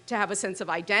community, to have a sense of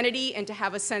identity, and to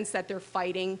have a sense that they're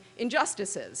fighting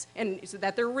injustices and so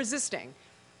that they're resisting.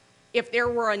 If there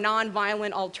were a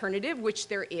nonviolent alternative, which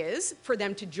there is, for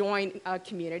them to join a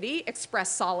community,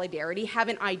 express solidarity, have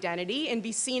an identity, and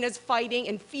be seen as fighting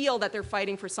and feel that they're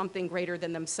fighting for something greater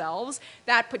than themselves,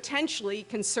 that potentially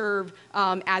can serve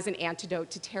as an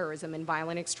antidote to terrorism and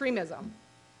violent extremism.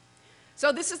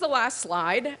 So this is the last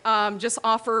slide. Just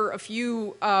offer a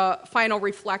few final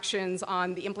reflections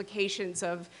on the implications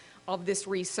of this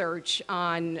research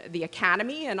on the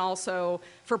academy and also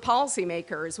for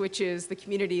policymakers, which is the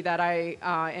community that I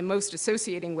am most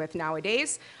associating with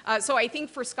nowadays. So I think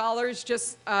for scholars,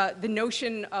 just the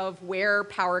notion of where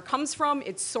power comes from,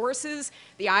 its sources,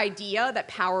 the idea that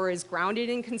power is grounded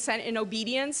in consent and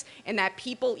obedience, and that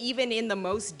people, even in the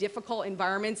most difficult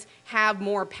environments, have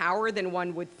more power than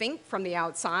one would think from the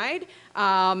outside.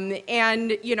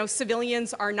 And, you know,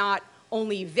 civilians are not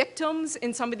only victims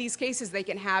in some of these cases, they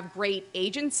can have great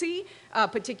agency,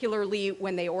 particularly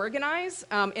when they organize.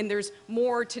 And there's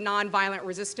more to nonviolent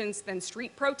resistance than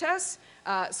street protests.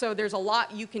 So there's a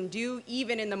lot you can do,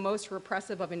 even in the most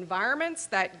repressive of environments,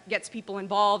 that gets people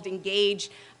involved,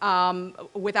 engaged,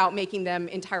 without making them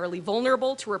entirely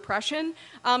vulnerable to repression.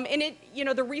 And it, you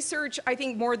know, the research, I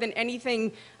think, more than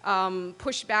anything,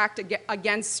 pushed back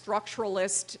against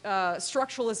structuralist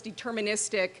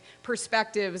deterministic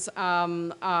perspectives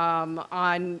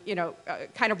on, you know,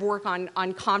 kind of work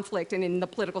on conflict and in the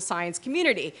political science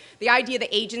community. The idea that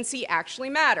agency actually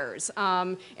matters,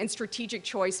 and strategic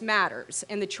choice matters,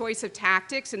 and the choice of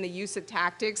tactics and the use of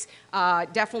tactics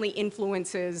definitely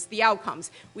influences the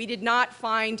outcomes. We did not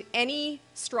find any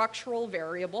structural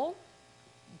variable,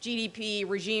 GDP,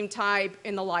 regime type,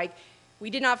 and the like. We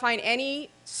did not find any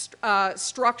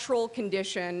structural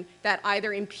condition that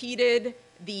either impeded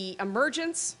the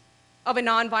emergence of a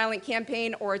nonviolent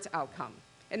campaign or its outcome.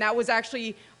 And that was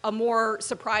actually a more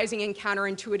surprising and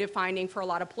counterintuitive finding for a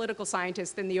lot of political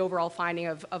scientists than the overall finding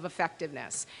of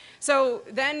effectiveness. So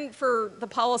then for the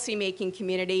policymaking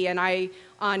community, and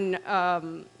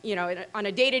you know, on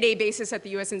a day-to-day basis at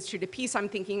the U.S. Institute of Peace, I'm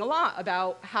thinking a lot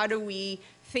about how do we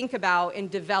think about and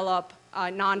develop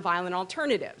nonviolent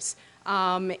alternatives.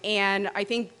 And I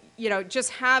think, you know, just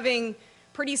having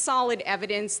pretty solid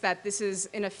evidence that this is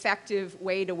an effective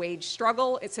way to wage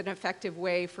struggle. It's an effective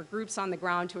way for groups on the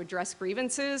ground to address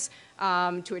grievances,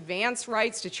 to advance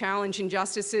rights, to challenge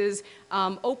injustices,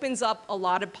 opens up a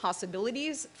lot of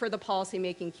possibilities for the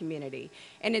policymaking community.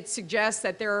 And it suggests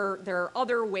that there are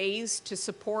other ways to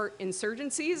support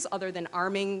insurgencies other than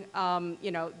arming,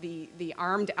 you know, the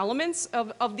armed elements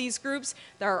of these groups.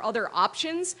 There are other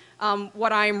options.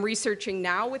 What I'm researching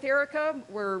now with Erica,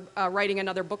 we're writing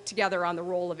another book together on the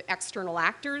role of external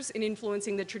actors in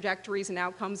influencing the trajectories and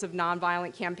outcomes of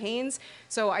nonviolent campaigns.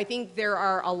 So I think there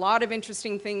are a lot of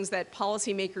interesting things that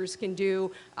policymakers can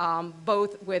do,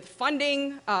 both with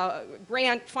funding,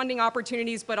 grant funding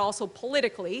opportunities, but also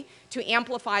politically, to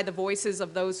amplify the voices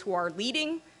of those who are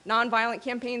leading nonviolent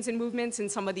campaigns and movements in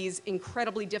some of these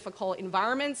incredibly difficult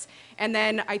environments. And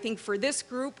then I think for this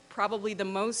group, probably the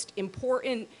most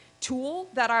important tool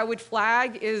that I would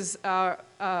flag is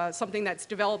something that's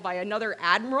developed by another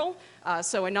admiral,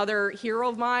 so another hero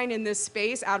of mine in this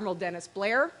space, Admiral Dennis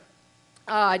Blair.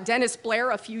 Dennis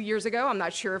Blair, a few years ago, I'm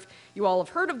not sure if you all have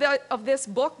heard of this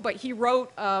book, but he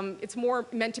wrote, it's more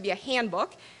meant to be a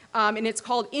handbook, and it's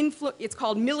called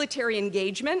Military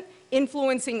Engagement,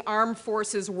 Influencing Armed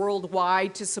Forces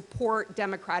Worldwide to Support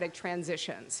Democratic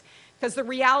Transitions. Because the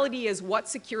reality is what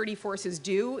security forces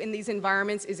do in these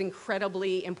environments is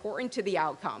incredibly important to the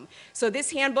outcome. So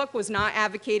this handbook was not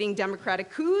advocating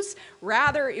democratic coups,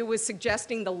 rather it was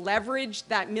suggesting the leverage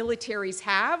that militaries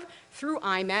have through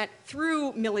IMET,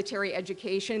 through military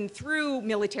education, through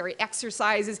military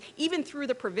exercises, even through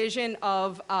the provision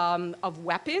of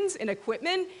weapons and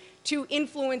equipment to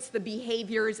influence the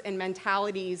behaviors and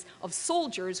mentalities of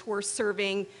soldiers who are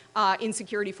serving in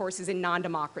security forces in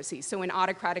non-democracies, so in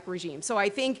autocratic regimes. So I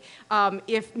think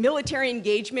if military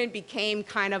engagement became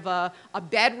kind of a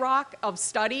bedrock of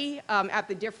study at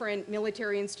the different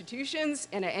military institutions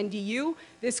and at NDU,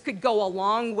 this could go a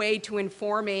long way to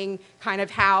informing kind of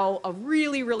how a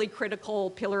really, really critical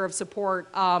pillar of support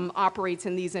operates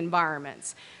in these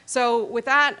environments. So with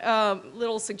that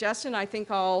little suggestion, I think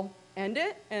I'll end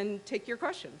it and take your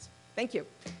questions. Thank you.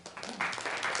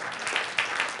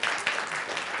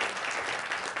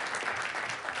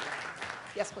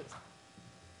 Yes, please.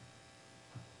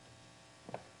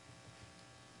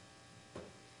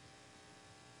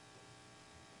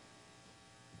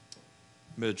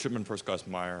 Midshipman First Class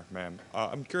Meyer, ma'am.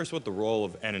 I'm curious what the role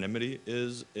of anonymity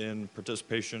is in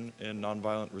participation in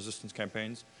nonviolent resistance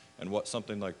campaigns, and what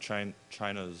something like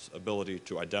China's ability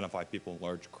to identify people in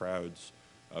large crowds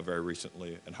very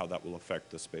recently, and how that will affect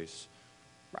the space.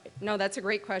 Right. No, that's a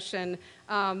great question.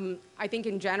 I think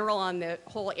in general on the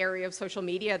whole area of social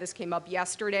media, this came up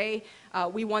yesterday.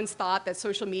 We once thought that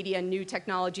social media and new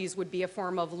technologies would be a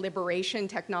form of liberation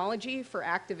technology for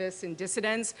activists and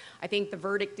dissidents. I think the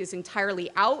verdict is entirely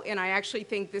out, and I actually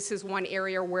think this is one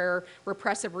area where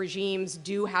repressive regimes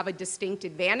do have a distinct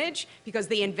advantage because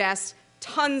they invest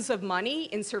tons of money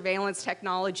in surveillance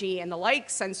technology and the like,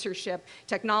 censorship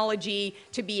technology,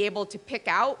 to be able to pick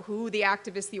out who the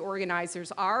activists, the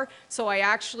organizers are. So I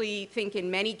actually think in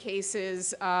many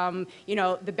cases, you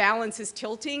know, the balance is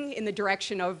tilting in the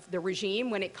direction of the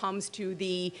regime when it comes to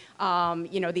the,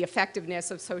 you know, the effectiveness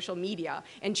of social media.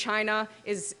 And China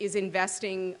is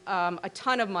investing a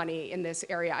ton of money in this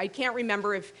area. I can't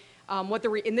remember if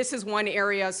and this is one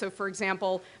area, so for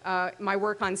example, my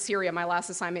work on Syria, my last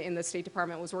assignment in the State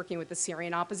Department was working with the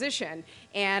Syrian opposition.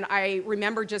 And I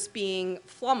remember just being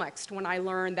flummoxed when I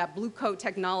learned that Blue Coat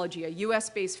Technology, a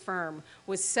US-based firm,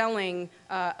 was selling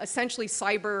essentially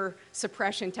cyber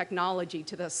suppression technology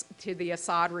to the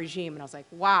Assad regime. And I was like,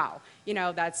 wow, you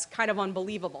know, that's kind of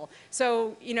unbelievable.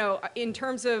 So, you know, in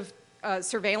terms of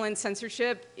surveillance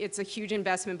censorship, it's a huge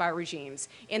investment by regimes.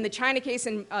 In the China case,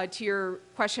 and to your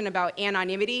question about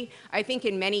anonymity, I think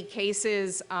in many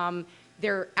cases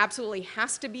there absolutely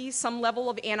has to be some level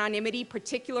of anonymity,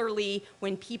 particularly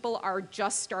when people are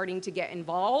just starting to get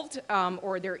involved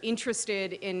or they're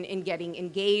interested in getting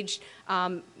engaged.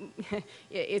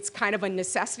 It's kind of a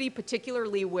necessity,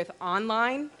 particularly with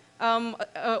online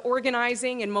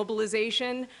organizing and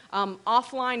mobilization,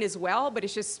 offline as well, but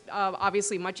it's just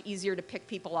obviously much easier to pick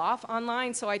people off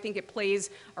online. So I think it plays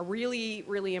a really,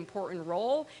 really important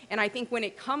role. And I think when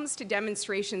it comes to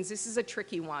demonstrations, this is a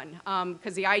tricky one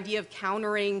because the idea of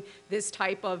countering this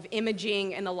type of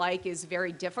imaging and the like is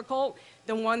very difficult.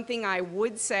 The one thing I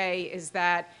would say is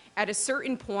that at a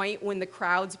certain point, when the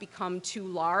crowds become too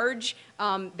large,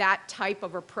 that type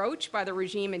of approach by the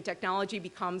regime and technology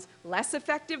becomes less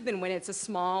effective than when it's a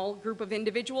small group of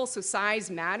individuals. So size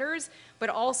matters, but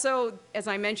also, as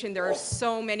I mentioned, there are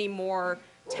so many more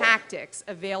tactics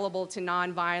available to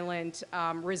nonviolent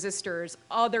resistors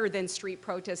other than street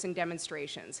protests and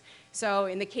demonstrations. So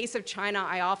in the case of China,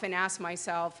 I often ask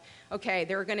myself, okay,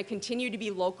 there are going to continue to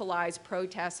be localized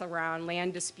protests around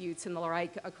land disputes and the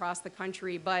like across the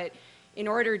country, but in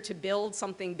order to build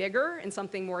something bigger and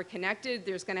something more connected,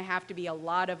 there's going to have to be a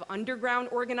lot of underground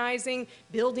organizing,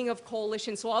 building of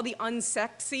coalitions, so all the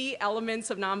unsexy elements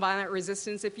of nonviolent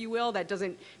resistance, if you will, that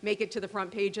doesn't make it to the front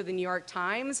page of the New York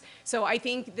Times. So I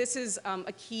think this is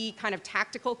a key kind of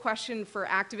tactical question for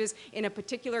activists in a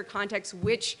particular context.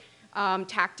 Which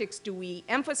tactics do we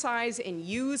emphasize and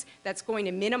use that's going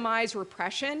to minimize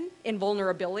repression and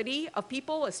vulnerability of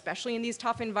people, especially in these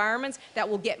tough environments, that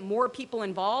will get more people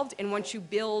involved? And once you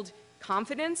build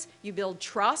confidence, you build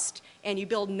trust, and you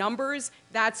build numbers,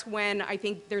 that's when I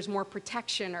think there's more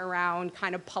protection around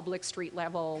kind of public street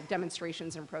level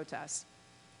demonstrations and protests.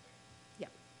 Yeah.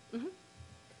 Mm-hmm.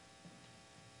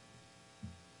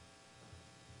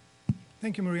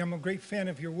 Thank you, Marie. I'm a great fan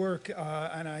of your work,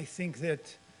 and I think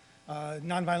that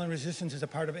nonviolent resistance is a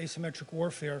part of asymmetric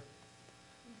warfare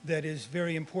that is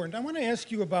very important. I want to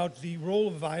ask you about the role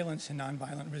of violence in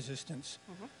nonviolent resistance.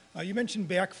 Mm-hmm. You mentioned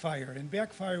backfire, and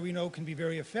backfire we know can be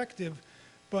very effective,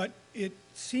 but it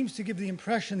seems to give the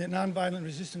impression that nonviolent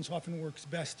resistance often works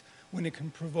best when it can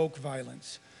provoke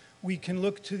violence. We can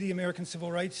look to the American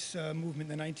Civil Rights movement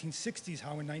in the 1960s,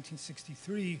 how in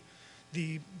 1963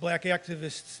 the black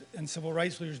activists and civil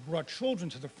rights leaders brought children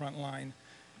to the front line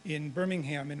in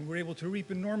Birmingham and were able to reap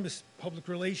enormous public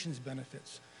relations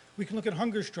benefits. We can look at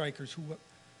hunger strikers who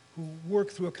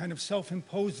work through a kind of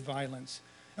self-imposed violence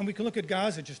And we can look at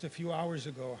Gaza just a few hours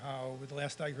ago, how, the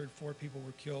last I heard, 4 people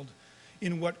were killed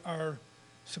in what are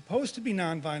supposed to be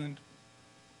nonviolent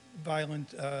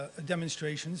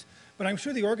demonstrations. But I'm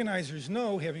sure the organizers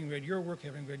know, having read your work,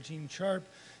 having read Gene Sharp,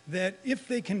 that if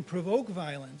they can provoke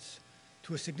violence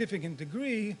to a significant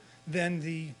degree, then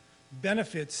the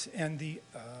benefits and the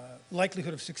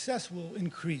likelihood of success will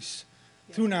increase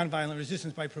through nonviolent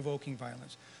resistance by provoking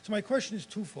violence. So my question is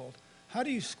twofold. How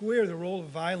do you square the role of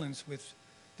violence with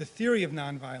the theory of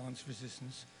nonviolence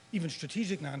resistance, even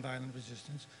strategic nonviolent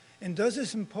resistance? And does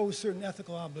this impose certain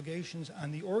ethical obligations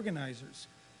on the organizers,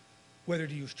 whether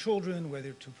to use children,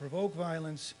 whether to provoke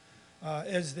violence,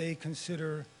 as they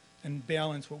consider and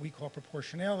balance what we call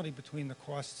proportionality between the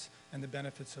costs and the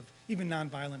benefits of even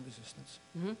nonviolent resistance?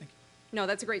 Thank you. No,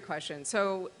 that's a great question.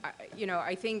 So,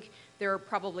 I think there are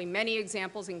probably many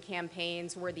examples in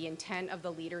campaigns where the intent of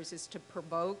the leaders is to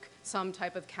provoke some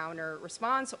type of counter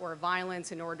response or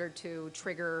violence in order to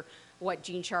trigger what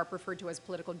Gene Sharp referred to as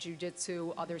political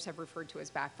jujitsu, others have referred to as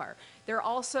backfire. There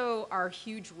also are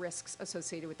huge risks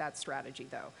associated with that strategy,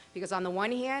 though, because on the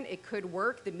one hand, it could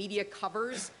work. The media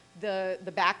covers the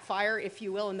backfire, if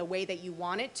you will, in the way that you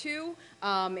want it to,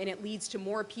 and it leads to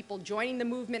more people joining the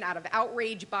movement out of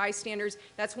outrage, bystanders.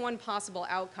 That's one possible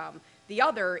outcome. The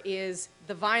other is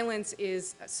the violence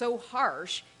is so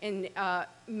harsh and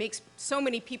makes so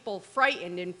many people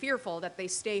frightened and fearful that they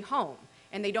stay home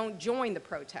and they don't join the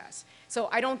protests. So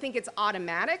I don't think it's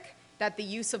automatic that the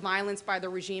use of violence by the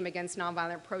regime against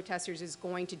nonviolent protesters is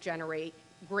going to generate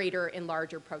greater and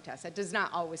larger protests. That does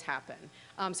not always happen.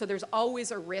 So there's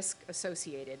always a risk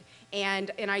associated.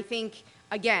 And I think,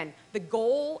 again, the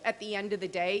goal at the end of the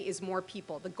day is more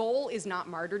people. The goal is not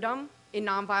martyrdom in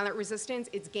nonviolent resistance.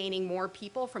 It's gaining more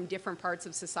people from different parts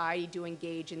of society to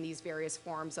engage in these various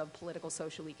forms of political,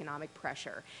 social, economic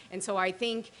pressure. And so I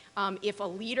think if a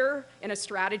leader and a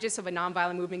strategist of a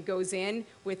nonviolent movement goes in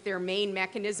with their main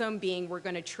mechanism being we're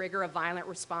going to trigger a violent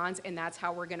response and that's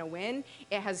how we're going to win,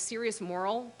 it has serious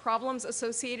moral problems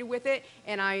associated with it,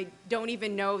 and I don't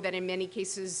even know that in many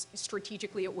cases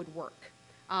strategically it would work.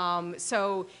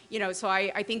 So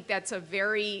I think that's a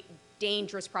very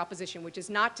dangerous proposition, which is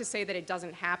not to say that it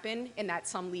doesn't happen and that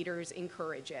some leaders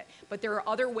encourage it. But there are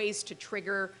other ways to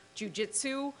trigger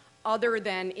jujitsu other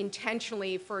than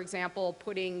intentionally, for example,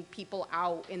 putting people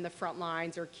out in the front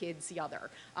lines or kids the other.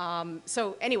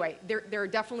 So anyway, there are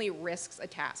definitely risks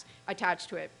attached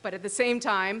to it. But at the same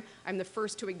time, I'm the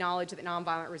first to acknowledge that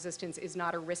nonviolent resistance is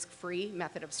not a risk-free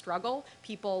method of struggle.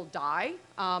 People die.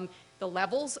 The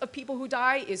levels of people who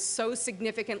die is so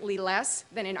significantly less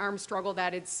than an armed struggle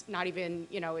that it's not even,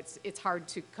 it's hard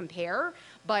to compare.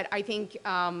 But I think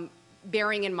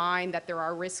bearing in mind that there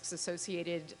are risks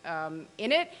associated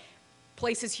in it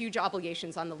places huge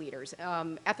obligations on the leaders,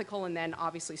 ethical and then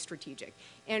obviously strategic.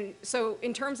 And so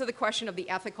in terms of the question of the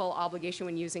ethical obligation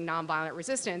when using nonviolent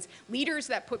resistance, leaders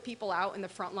that put people out in the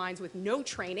front lines with no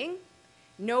training,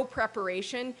 no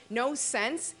preparation, no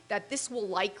sense that this will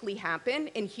likely happen,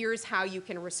 and here's how you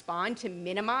can respond to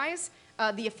minimize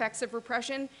the effects of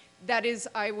repression, that is,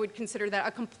 I would consider that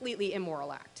a completely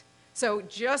immoral act. So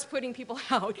just putting people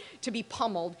out to be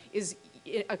pummeled is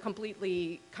a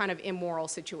completely kind of immoral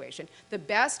situation. The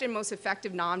best and most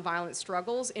effective nonviolent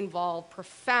struggles involve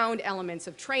profound elements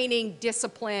of training,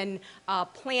 discipline,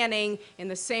 planning, in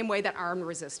the same way that armed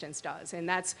resistance does. And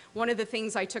that's one of the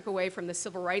things I took away from the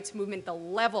civil rights movement, the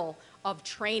level of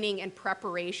training and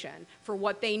preparation for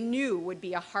what they knew would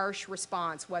be a harsh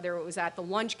response, whether it was at the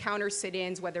lunch counter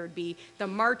sit-ins, whether it be the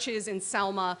marches in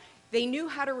Selma. They knew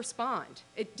how to respond.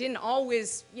 It didn't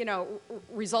always,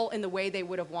 result in the way they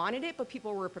would have wanted it, but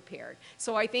people were prepared.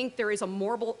 So I think there is a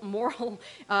moral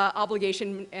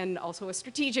obligation and also a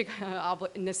strategic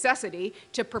necessity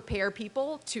to prepare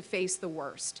people to face the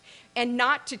worst, and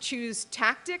not to choose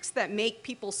tactics that make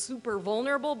people super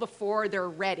vulnerable before they're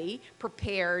ready,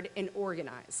 prepared, and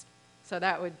organized. So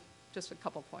that would, just a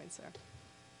couple points there.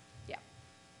 Yeah.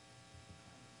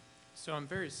 So I'm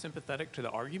very sympathetic to the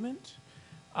argument.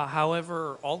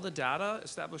 However, all the data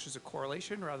establishes a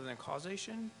correlation rather than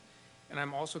causation, and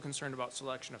I'm also concerned about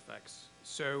selection effects.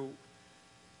 So,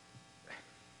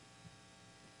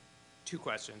 2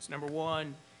 questions. Number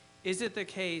one, is it the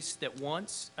case that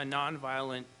once a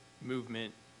nonviolent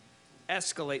movement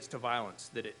escalates to violence,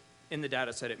 that it, in the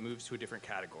data set, it moves to a different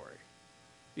category?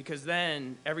 Because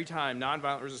then, every time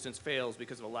nonviolent resistance fails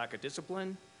because of a lack of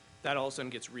discipline, that all of a sudden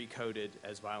gets recoded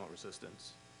as violent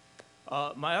resistance.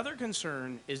 My other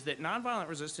concern is that nonviolent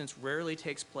resistance rarely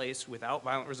takes place without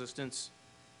violent resistance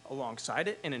alongside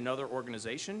it in another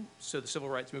organization. So the civil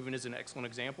rights movement is an excellent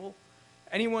example.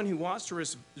 Anyone who wants to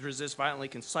resist violently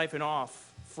can siphon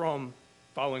off from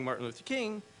following Martin Luther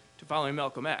King to following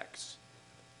Malcolm X.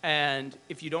 And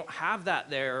if you don't have that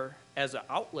there as an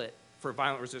outlet for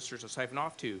violent resistors to siphon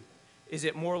off to, is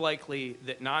it more likely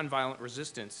that nonviolent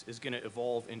resistance is going to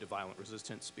evolve into violent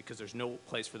resistance because there's no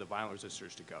place for the violent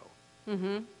resistors to go?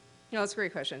 No, that's a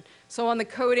great question. So on the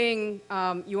coding,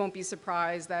 you won't be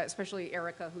surprised that, especially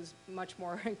Erica, who's much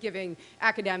more giving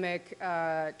academic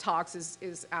talks,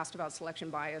 is asked about selection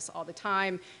bias all the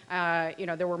time.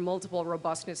 There were multiple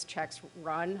robustness checks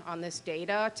run on this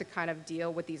data to kind of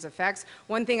deal with these effects.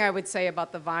 One thing I would say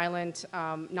about the violent,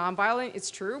 nonviolent, it's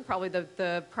true. Probably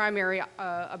the primary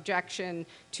objection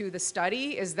to the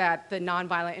study is that the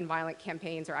nonviolent and violent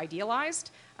campaigns are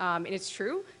idealized. And it's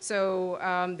true.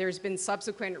 So there's been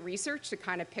subsequent research to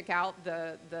kind of pick out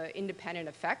the independent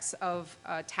effects of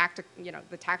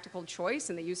the tactical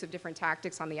choice and the use of different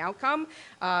tactics on the outcome.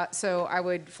 So I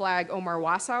would flag Omar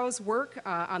Wassau's work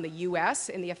on the U.S.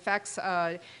 and the effects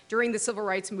during the civil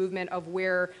rights movement of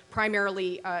where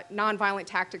primarily nonviolent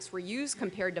tactics were used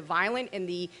compared to violent, and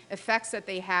the effects that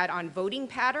they had on voting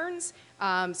patterns.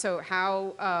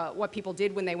 So what people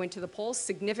did when they went to the polls,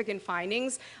 significant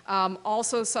findings.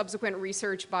 Also subsequent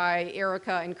research by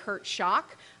Erica and Kurt Schock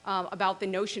about the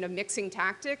notion of mixing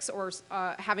tactics or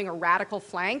having a radical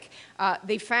flank.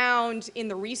 They found in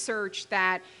the research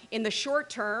that in the short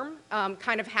term,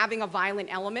 kind of having a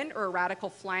violent element or a radical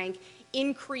flank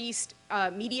increased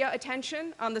media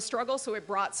attention on the struggle, so it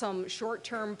brought some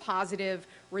short-term positive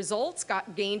results,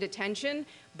 gained attention,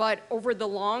 but over the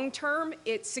long term,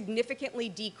 it significantly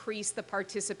decreased the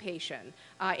participation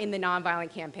in the nonviolent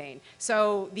campaign.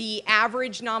 So the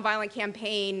average nonviolent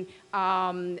campaign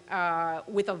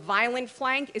with a violent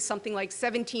flank is something like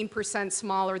 17%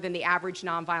 smaller than the average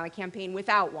nonviolent campaign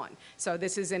without one. So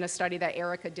this is in a study that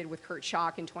Erica did with Kurt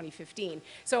Schock in 2015.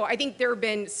 So I think there have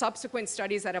been subsequent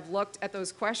studies that have looked at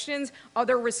those questions.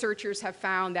 Other researchers have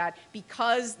found that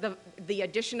because the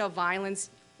addition of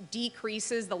violence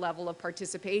decreases the level of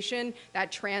participation,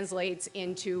 that translates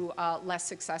into less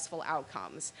successful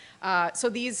outcomes. So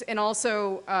these, and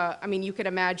also, I mean, you could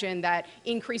imagine that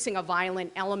increasing a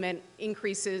violent element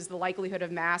increases the likelihood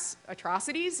of mass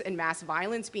atrocities and mass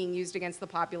violence being used against the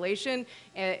population,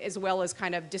 as well as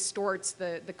kind of distorts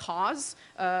the cause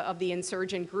of the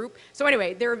insurgent group. So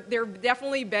anyway, there have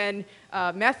definitely been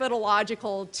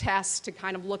methodological tests to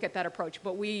kind of look at that approach,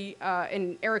 but we,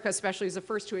 and Erica especially, is the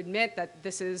first to admit that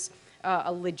this is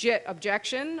a legit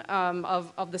objection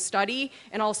of the study,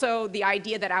 and also the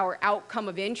idea that our outcome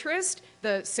of interest,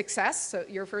 the success, so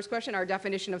your first question, our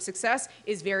definition of success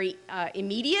is very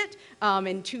immediate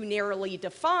and too narrowly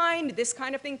defined, this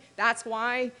kind of thing. That's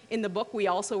why in the book we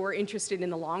also were interested in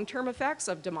the long-term effects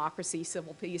of democracy,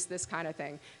 civil peace, this kind of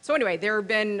thing. So anyway, there have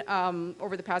been,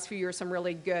 over the past few years, some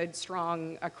really good,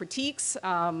 strong critiques,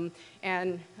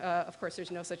 and of course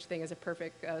there's no such thing as a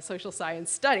perfect social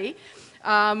science study.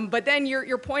 But then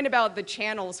your point about the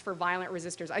channels for violent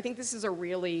resistors, I think this is a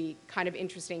really kind of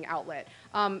interesting outlet.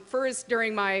 First,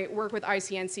 during my work with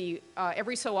ICNC,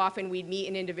 every so often we'd meet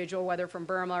an individual, whether from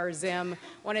Burma or Zim,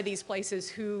 one of these places,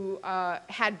 who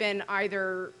had been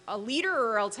either a leader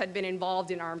or else had been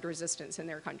involved in armed resistance in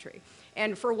their country.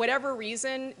 And for whatever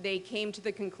reason, they came to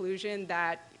the conclusion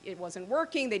that it wasn't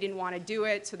working, they didn't want to do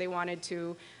it, so they wanted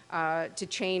to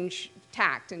change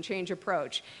tact and change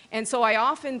approach. And so I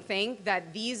often think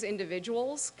that these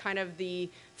individuals, kind of the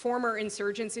former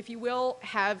insurgents, if you will,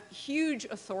 have huge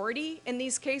authority in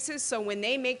these cases. So when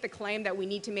they make the claim that we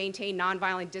need to maintain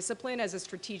nonviolent discipline as a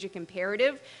strategic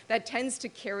imperative, that tends to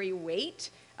carry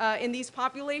weight in these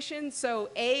populations.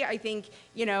 So I think,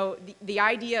 you know, the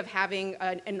idea of having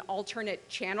an alternate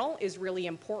channel is really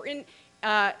important.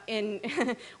 In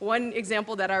one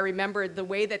example that I remembered, the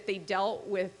way that they dealt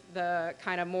with the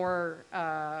kind of more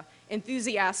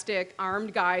enthusiastic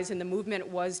armed guys in the movement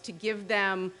was to give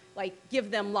them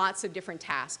lots of different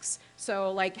tasks.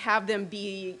 So like have them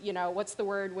be, you know, what's the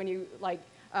word when you like,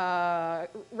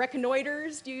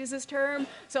 reconnoiters, do you use this term?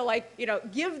 So like, you know,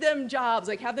 give them jobs,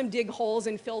 like have them dig holes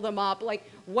and fill them up, like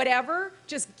whatever,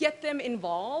 just get them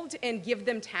involved and give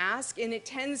them tasks. And it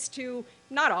tends to,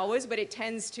 not always, but it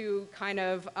tends to kind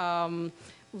of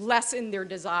lessen their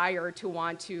desire to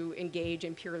want to engage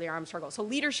in purely armed struggle. So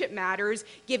leadership matters.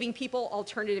 Giving people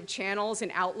alternative channels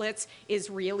and outlets is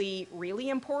really, really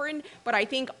important. But I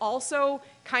think also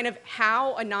kind of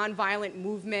how a nonviolent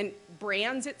movement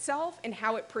brands itself and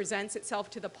how it presents itself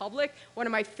to the public. One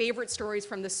of my favorite stories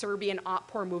from the Serbian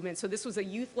Otpor movement. So this was a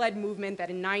youth-led movement that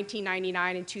in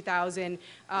 1999 and 2000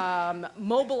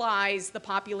 mobilized the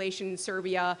population in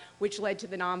Serbia, which led to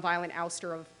the nonviolent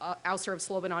ouster of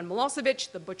Slobodan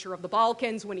Milosevic, the butcher of the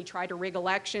Balkans, when he tried to rig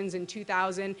elections in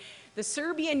 2000. The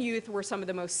Serbian youth were some of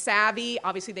the most savvy.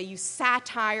 Obviously, they used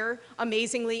satire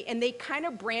amazingly, and they kind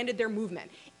of branded their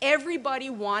movement. Everybody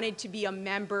wanted to be a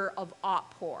member of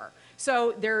Otpor.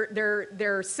 So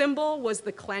their symbol was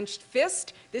the clenched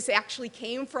fist. This actually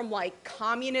came from like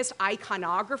communist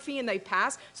iconography in the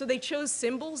past. So they chose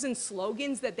symbols and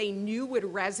slogans that they knew would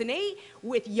resonate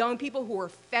with young people who were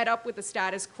fed up with the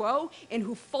status quo and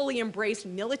who fully embraced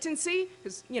militancy,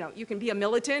 because you can be a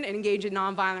militant and engage in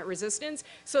nonviolent resistance.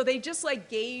 So they just like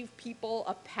gave people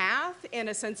a path and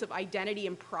a sense of identity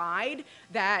and pride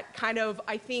that kind of,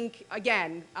 I think,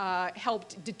 again,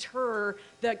 helped deter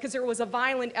because there was a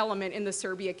violent element in the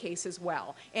Serbia case as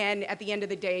well. And at the end of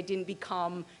the day, it didn't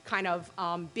become kind of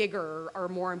bigger or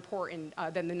more important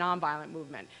than the nonviolent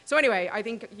movement. So anyway, I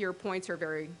think your points are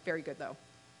very, very good, though.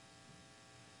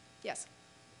 Yes?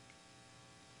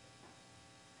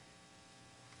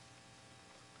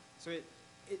 So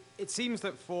it seems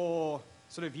that for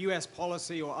sort of US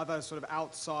policy or other sort of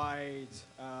outside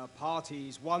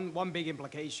parties, one big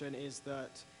implication is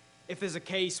that if there's a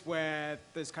case where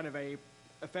there's kind of a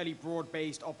fairly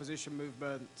broad-based opposition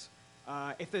movement,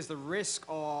 if there's the risk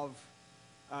of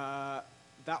that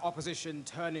opposition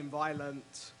turning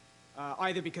violent,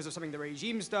 either because of something the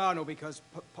regime's done or because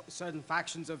certain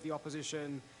factions of the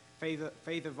opposition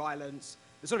favor violence,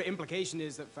 the sort of implication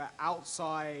is that for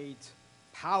outside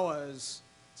powers,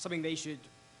 something they should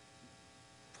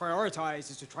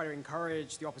prioritize is to try to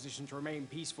encourage the opposition to remain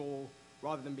peaceful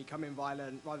rather than becoming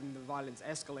violent, rather than the violence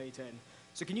escalating.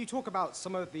 So can you talk about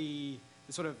some of the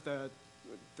sort of the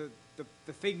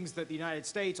things that the United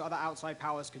States or other outside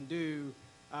powers can do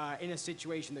in a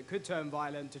situation that could turn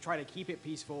violent to try to keep it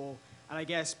peaceful? And I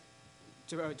guess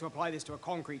to apply this to a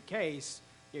concrete case,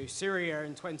 Syria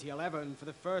in 2011, for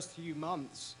the first few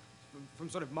months, from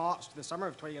sort of March to the summer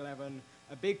of 2011,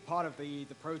 a big part of the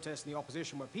protests and the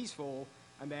opposition were peaceful.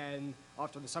 And then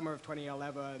after the summer of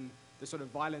 2011, the sort of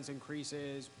violence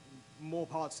increases, more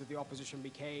parts of the opposition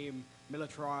became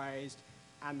militarized,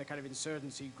 and the kind of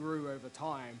insurgency grew over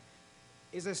time.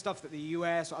 Is there stuff that the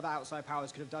US or other outside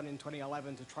powers could have done in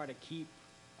 2011 to try to keep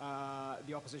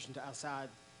the opposition to Assad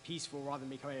peaceful rather than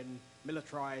becoming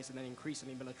militarized and then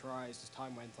increasingly militarized as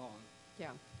time went on?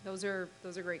 Yeah, those are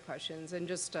great questions, and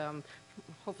just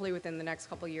hopefully within the next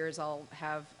couple of years, I'll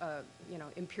have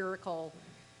empirical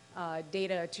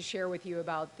data to share with you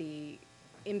about the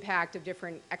impact of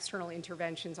different external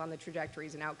interventions on the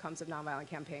trajectories and outcomes of nonviolent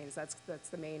campaigns. That's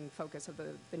the main focus of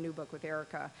the new book with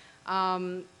Erica.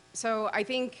 So I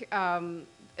think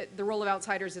the role of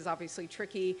outsiders is obviously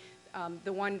tricky.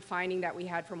 The one finding that we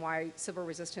had from why civil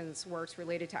resistance works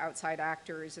related to outside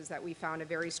actors is that we found a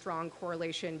very strong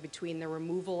correlation between the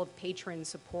removal of patron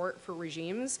support for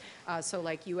regimes. So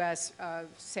like US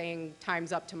saying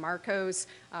time's up to Marcos,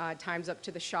 time's up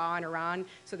to the Shah in Iran.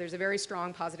 So there's a very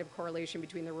strong positive correlation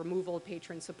between the removal of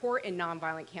patron support and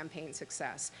nonviolent campaign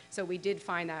success. So we did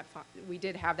find that, we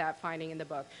did have that finding in the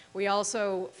book. We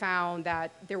also found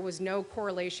that there was no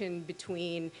correlation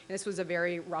between, and this was a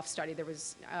very rough study, there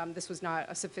was, this was not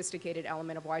a sophisticated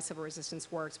element of why civil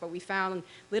resistance works, but we found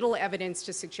little evidence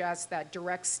to suggest that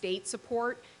direct state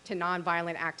support to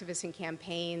nonviolent activists and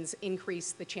campaigns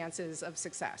increased the chances of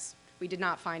success. We did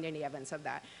not find any evidence of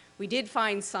that. We did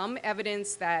find some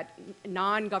evidence that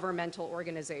non-governmental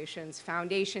organizations,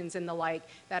 foundations and the like,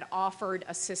 that offered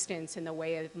assistance in the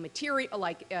way of material,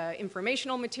 like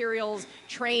informational materials,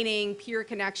 training, peer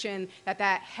connection,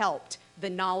 that helped the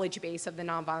knowledge base of the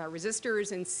nonviolent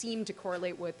resistors and seemed to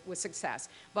correlate with success.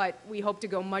 But we hope to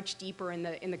go much deeper in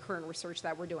the current research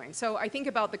that we're doing. So I think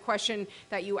about the question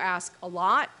that you ask a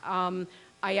lot.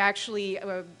 I actually,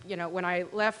 when I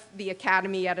left the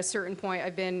academy at a certain point,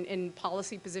 I've been in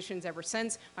policy positions ever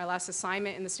since. My last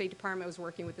assignment in the State Department was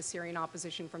working with the Syrian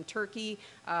opposition from Turkey.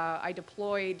 I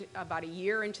deployed about a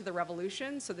year into the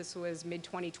revolution, so this was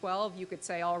mid-2012. You could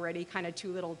say already kind of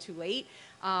too little, too late.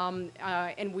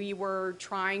 And we were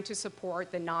trying to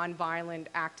support the nonviolent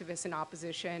activists in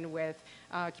opposition with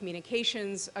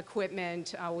communications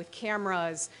equipment, with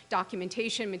cameras,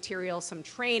 documentation material, some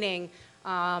training.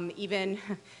 Even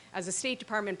as a State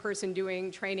Department person,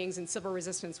 doing trainings in civil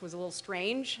resistance was a little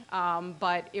strange,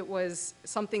 but it was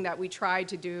something that we tried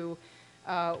to do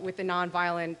with the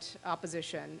nonviolent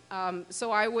opposition. So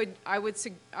I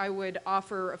would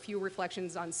offer a few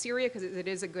reflections on Syria because it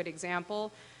is a good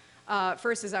example.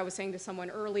 First, as I was saying to someone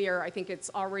earlier, I think it's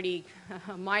already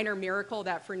a minor miracle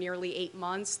that for nearly 8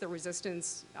 months the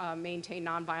resistance maintained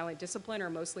nonviolent discipline, or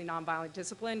mostly nonviolent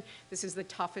discipline. This is the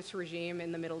toughest regime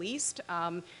in the Middle East.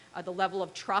 The level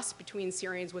of trust between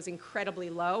Syrians was incredibly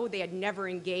low. They had never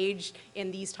engaged in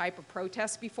these type of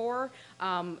protests before.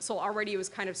 So already it was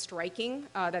kind of striking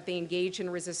that they engaged in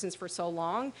resistance for so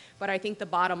long. But I think the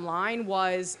bottom line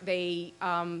was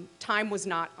time was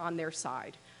not on their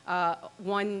side.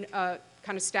 One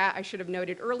kind of stat I should have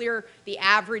noted earlier, the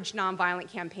average nonviolent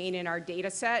campaign in our data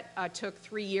set took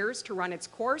 3 years to run its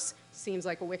course. Seems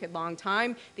like a wicked long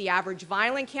time. The average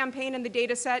violent campaign in the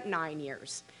data set, 9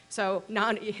 years. So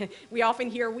we often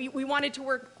hear, we wanted to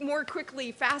work more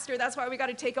quickly, faster, that's why we got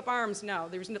to take up arms. No,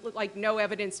 there's no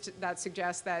evidence that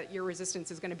suggests that your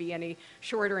resistance is going to be any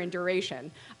shorter in duration.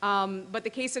 But the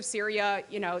case of Syria,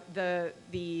 you know, the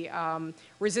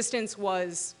resistance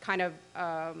was kind of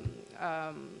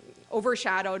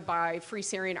overshadowed by Free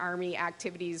Syrian Army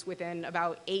activities within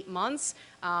about 8 months.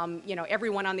 You know,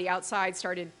 everyone on the outside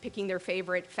started picking their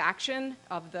favorite faction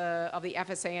of the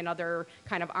FSA and other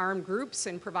kind of armed groups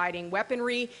and providing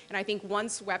weaponry. And I think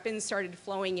once weapons started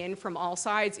flowing in from all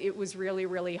sides, it was really,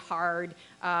 really hard,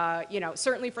 you know,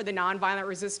 certainly for the nonviolent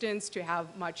resistance to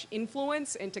have much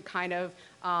influence and to kind of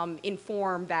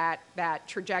inform that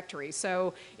trajectory.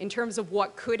 So in terms of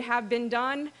what could have been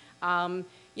done,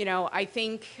 you know, I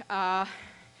think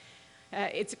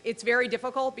it's very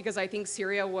difficult because I think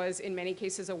Syria was in many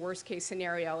cases a worst case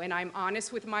scenario, and I'm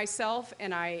honest with myself,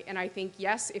 and I think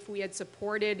yes, if we had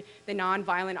supported the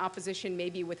nonviolent opposition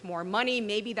maybe with more money,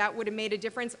 maybe that would have made a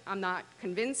difference. I'm not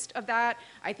convinced of that.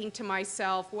 I think to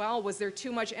myself, well, was there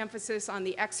too much emphasis on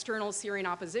the external Syrian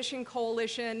opposition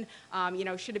coalition? You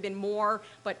know, should have been more,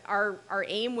 but our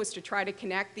aim was to try to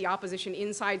connect the opposition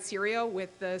inside Syria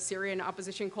with the Syrian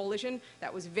opposition coalition.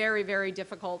 That was very, very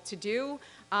difficult to do.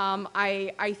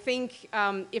 I think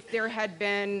if there had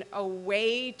been a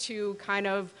way to kind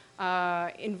of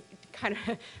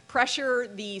pressure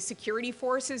the security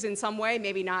forces in some way,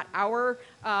 maybe not our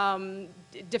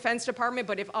Defense Department,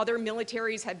 but if other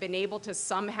militaries had been able to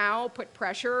somehow put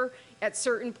pressure at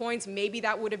certain points, maybe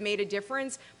that would have made a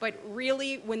difference. But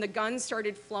really, when the guns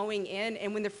started flowing in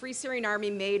and when the Free Syrian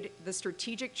Army made the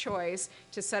strategic choice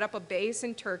to set up a base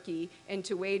in Turkey and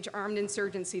to wage armed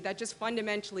insurgency, that just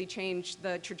fundamentally changed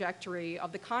the trajectory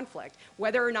of the conflict.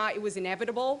 Whether or not it was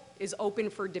inevitable is open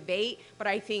for debate, but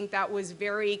I think that was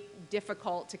very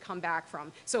difficult to come back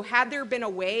from. So had there been a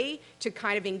way to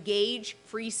kind of engage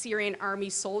Free Syrian Army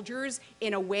soldiers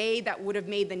in a way that would have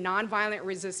made the nonviolent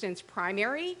resistance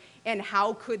primary, and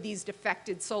how could these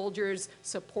defected soldiers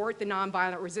support the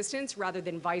nonviolent resistance rather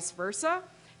than vice versa,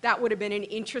 that would have been an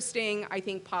interesting, I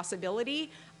think,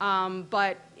 possibility.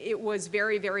 But it was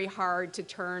very, very hard to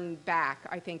turn back,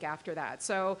 I think, after that.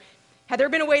 So had there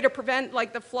been a way to prevent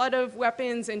like the flood of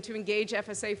weapons and to engage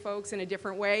FSA folks in a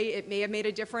different way, it may have made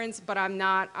a difference, but I'm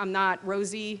not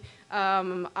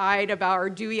rosy-eyed about or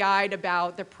dewy-eyed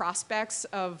about the prospects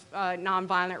of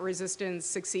nonviolent resistance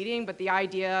succeeding, but the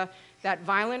idea that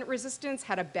violent resistance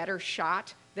had a better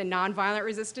shot than nonviolent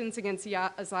resistance against the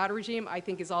Assad regime, I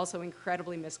think is also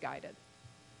incredibly misguided.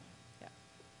 Yeah.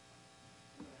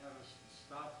 I'm going to have us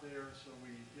stop there so we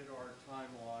hit our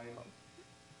timeline.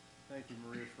 Thank you,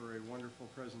 Maria, for a wonderful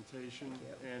presentation.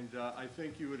 And I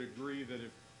think you would agree that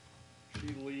if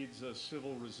she leads a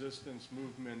civil resistance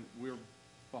movement, we're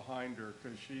behind her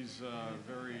because she's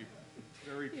very,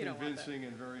 very convincing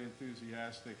and very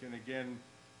enthusiastic. And again,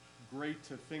 great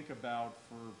to think about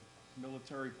for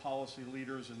military policy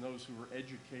leaders and those who are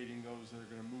educating those that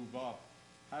are going to move up,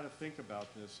 how to think about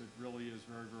this. It really is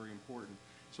very, very important.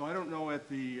 So I don't know at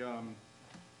the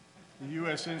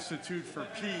U.S. Institute for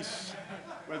Peace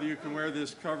whether you can wear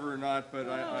this cover or not, but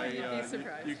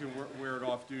you can wear it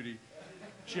off duty.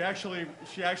 She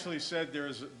actually said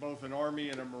there's both an Army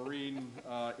and a Marine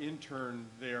intern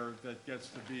there that gets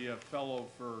to be a fellow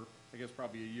for, I guess,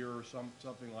 probably a year or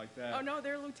something like that. Oh, no,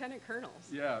 they're lieutenant colonels.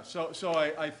 Yeah, so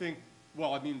I think,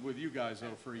 well, I mean, with you guys,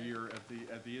 though, for a year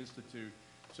at the Institute.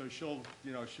 So she'll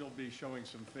be showing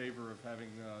some favor of having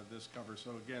this cover.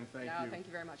 So again, thank you. Thank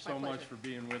you very much. So much for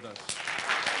being with us.